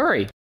 Of Bill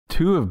Murray.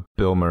 2 of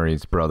Bill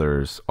Murray's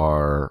brothers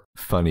are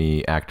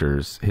funny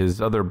actors.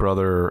 His other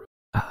brother,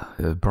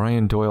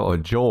 Brian Doyle,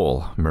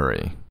 Joel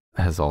Murray,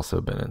 has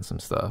also been in some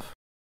stuff.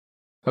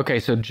 Okay,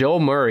 so Joel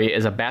Murray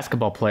is a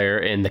basketball player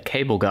in The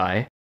Cable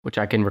Guy, which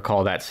I can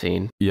recall that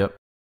scene. Yep,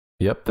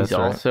 that's right. He's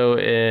also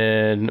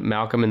in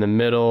Malcolm in the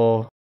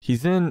Middle.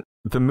 He's in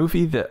the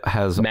movie that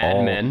has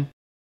Mad Men.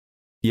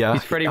 Yeah.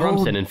 He's Freddie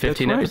Rumsen in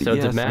 15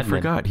 episodes of Mad Men. I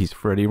forgot. He's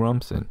Freddie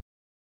Rumsen.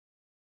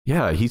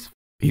 Yeah, he's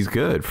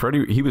good.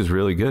 He was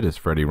really good as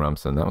Freddie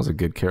Rumsen. That was a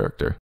good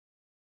character.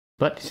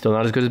 But he's still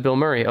not as good as Bill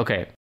Murray.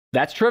 Okay,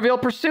 that's Trivial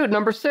Pursuit,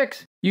 number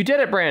 6. You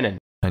did it, Brandon.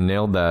 I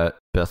nailed that.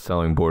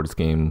 Best-selling board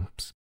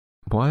games.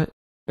 What?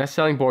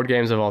 Best-selling board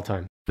games of all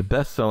time. The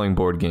best-selling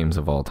board games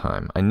of all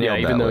time. I nailed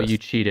that. Yeah, even though you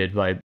cheated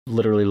by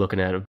literally looking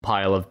at a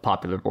pile of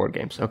popular board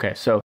games. Okay,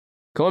 so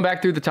going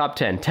back through the top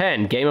 10.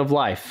 10, Game of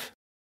Life.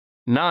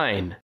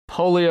 9,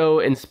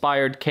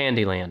 polio-inspired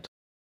Candyland.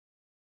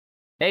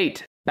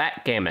 8,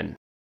 Backgammon.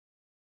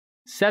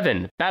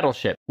 7,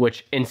 Battleship,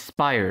 which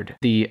inspired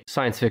the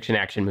science fiction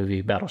action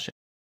movie Battleship.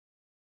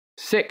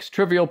 6,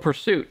 Trivial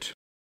Pursuit.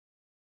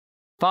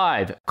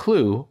 5,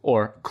 Clue,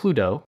 or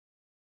Cluedo.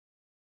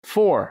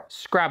 4,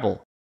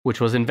 Scrabble, which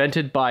was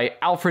invented by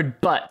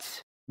Alfred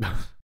Butts.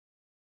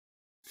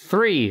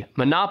 3,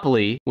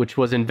 Monopoly, which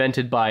was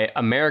invented by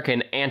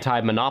American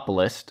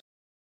anti-monopolist.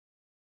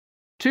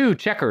 2,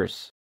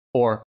 Checkers,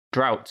 or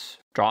Draughts.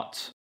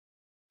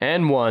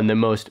 And 1, the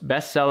most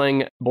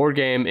best-selling board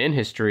game in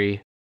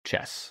history,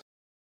 chess.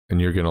 And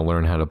you're going to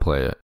learn how to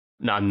play it.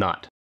 No, I'm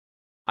not.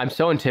 I'm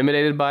so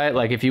intimidated by it.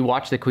 Like, if you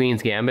watch The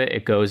Queen's Gambit,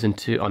 on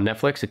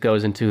Netflix, it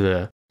goes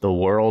into the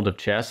world of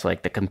chess,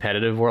 like the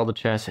competitive world of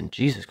chess, and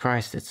Jesus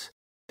Christ,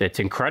 it's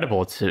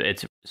incredible.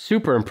 It's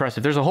super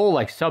impressive. There's a whole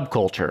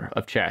subculture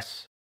of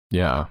chess.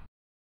 Yeah.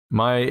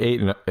 My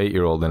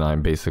 8-year-old and I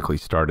basically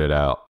started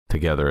out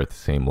together at the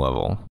same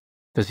level.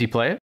 Does he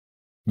play it?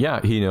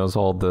 Yeah, he knows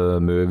all the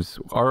moves.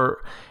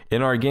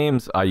 In our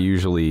games, I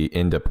usually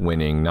end up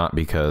winning, not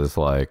because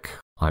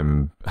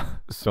I'm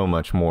so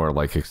much more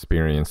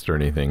experienced or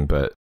anything,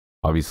 but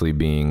obviously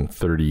being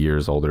 30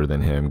 years older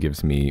than him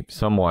gives me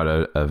somewhat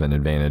of an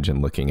advantage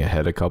in looking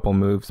ahead a couple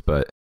moves.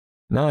 But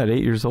no, at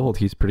 8 years old,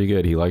 he's pretty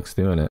good. He likes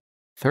doing it.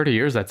 30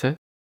 years, that's it?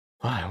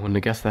 Wow, I wouldn't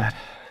have guessed that.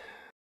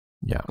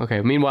 Yeah. Okay,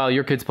 meanwhile,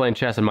 your kid's playing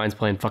chess and mine's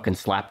playing fucking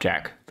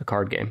Slapjack, the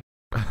card game.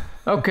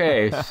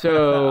 Okay,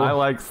 so... I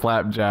like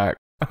Slapjack.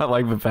 I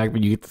like the fact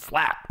that you get to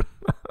slap.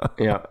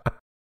 Yeah,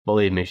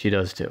 believe me, she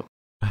does too.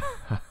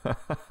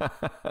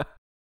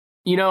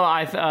 You know,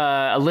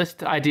 a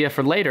list idea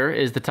for later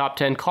is the top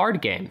 10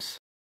 card games.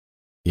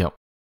 Yep.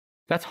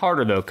 That's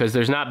harder though, because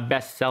there's not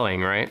best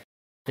selling, right?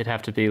 It'd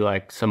have to be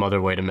some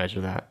other way to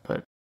measure that,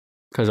 but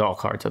because all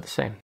cards are the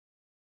same.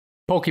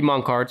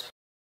 Pokemon cards.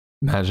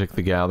 Magic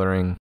the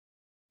Gathering.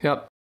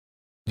 Yep.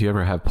 Do you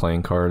ever have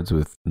playing cards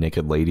with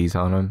naked ladies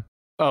on them?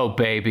 Oh,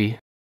 baby.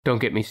 Don't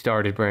get me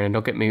started, Brandon.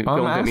 Don't get me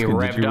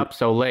revved up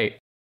so late.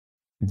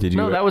 Did you?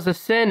 No, that was a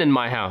sin in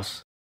my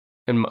house.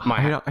 In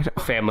my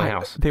family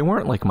house. They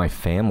weren't like my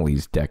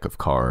family's deck of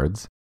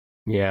cards.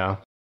 Yeah.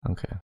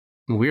 Okay.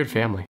 Weird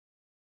family.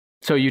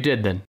 So you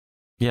did then?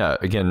 Yeah,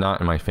 again, not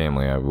in my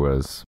family. I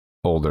was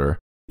older.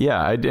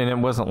 Yeah, and it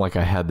wasn't like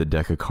I had the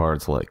deck of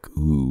cards like,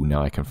 ooh,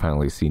 now I can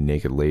finally see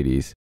naked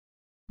ladies.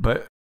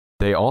 But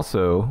they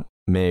also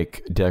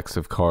make decks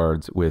of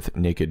cards with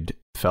naked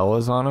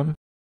fellas on them.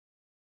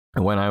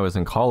 And when I was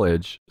in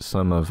college,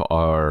 some of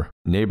our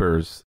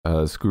neighbors,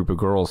 this group of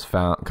girls,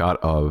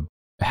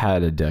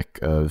 had a deck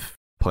of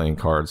playing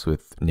cards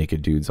with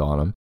naked dudes on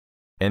them.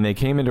 And they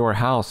came into our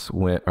house,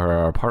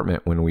 our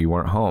apartment, when we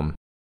weren't home.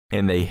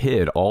 And they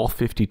hid all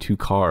 52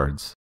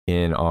 cards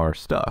in our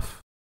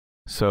stuff.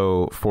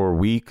 So for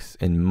weeks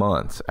and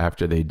months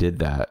after they did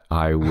that,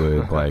 I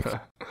would like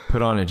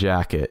put on a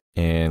jacket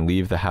and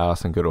leave the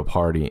house and go to a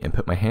party and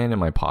put my hand in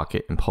my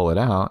pocket and pull it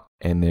out.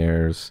 And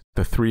there's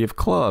the 3 of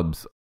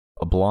clubs,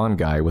 a blonde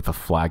guy with a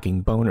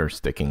flagging boner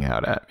sticking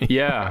out at me.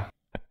 Yeah.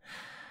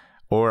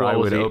 Or I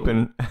would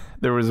open,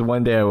 there was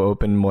one day I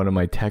opened one of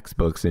my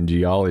textbooks in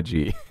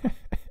geology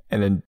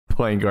and then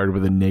playing card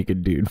with a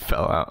naked dude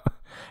fell out.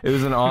 It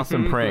was an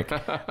awesome prank.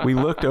 We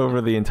looked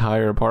over the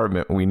entire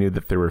apartment and we knew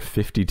that there were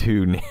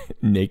 52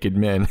 naked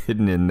men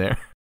hidden in there.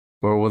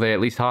 Or were they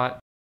at least hot?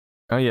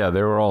 Oh yeah,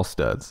 they were all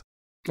studs.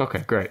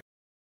 Okay, great.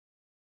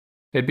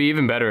 It'd be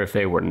even better if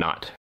they were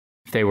not.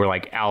 If they were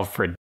like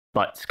Alfred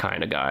Butts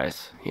kind of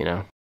guys, you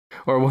know?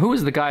 Or who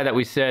was the guy that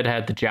we said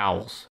had the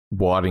jowls?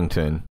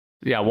 Waddington.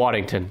 Yeah,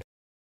 Waddington.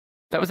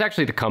 That was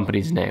actually the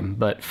company's name,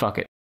 but fuck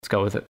it. Let's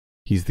go with it.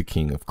 He's the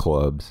king of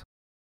clubs.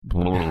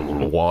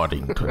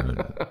 Waddington.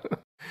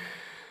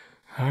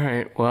 All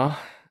right, well,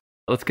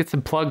 let's get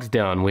some plugs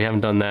done. We haven't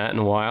done that in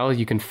a while.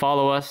 You can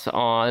follow us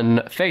on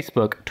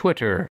Facebook,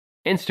 Twitter,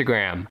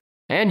 Instagram,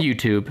 and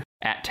YouTube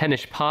at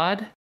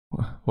TennishPod.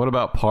 What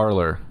about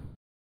Parler?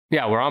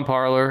 Yeah, we're on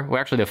Parler. We're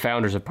actually the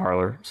founders of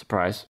Parler.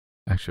 Surprise.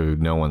 Actually,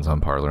 no one's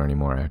on Parler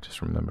anymore. I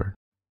just remembered.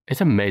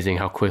 It's amazing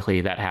how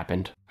quickly that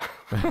happened.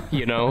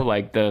 You know,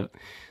 like the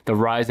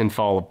rise and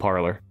fall of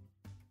Parler.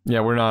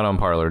 Yeah, we're not on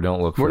Parler.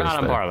 Don't look for us. We're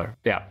not on Parler.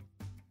 Yeah.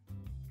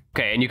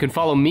 Okay, and you can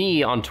follow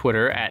me on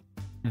Twitter at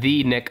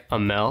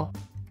TheNickAmel,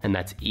 and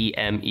that's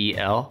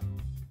EMEL.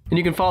 And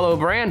you can follow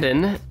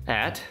Brandon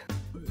at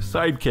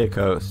Sidekick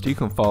Host. You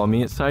can follow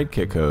me at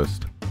Sidekick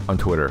Host on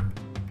Twitter.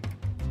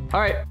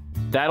 All right,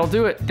 that'll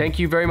do it. Thank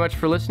you very much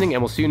for listening,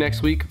 and we'll see you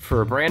next week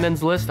for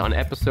Brandon's List on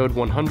episode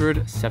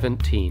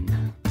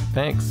 117.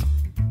 Thanks.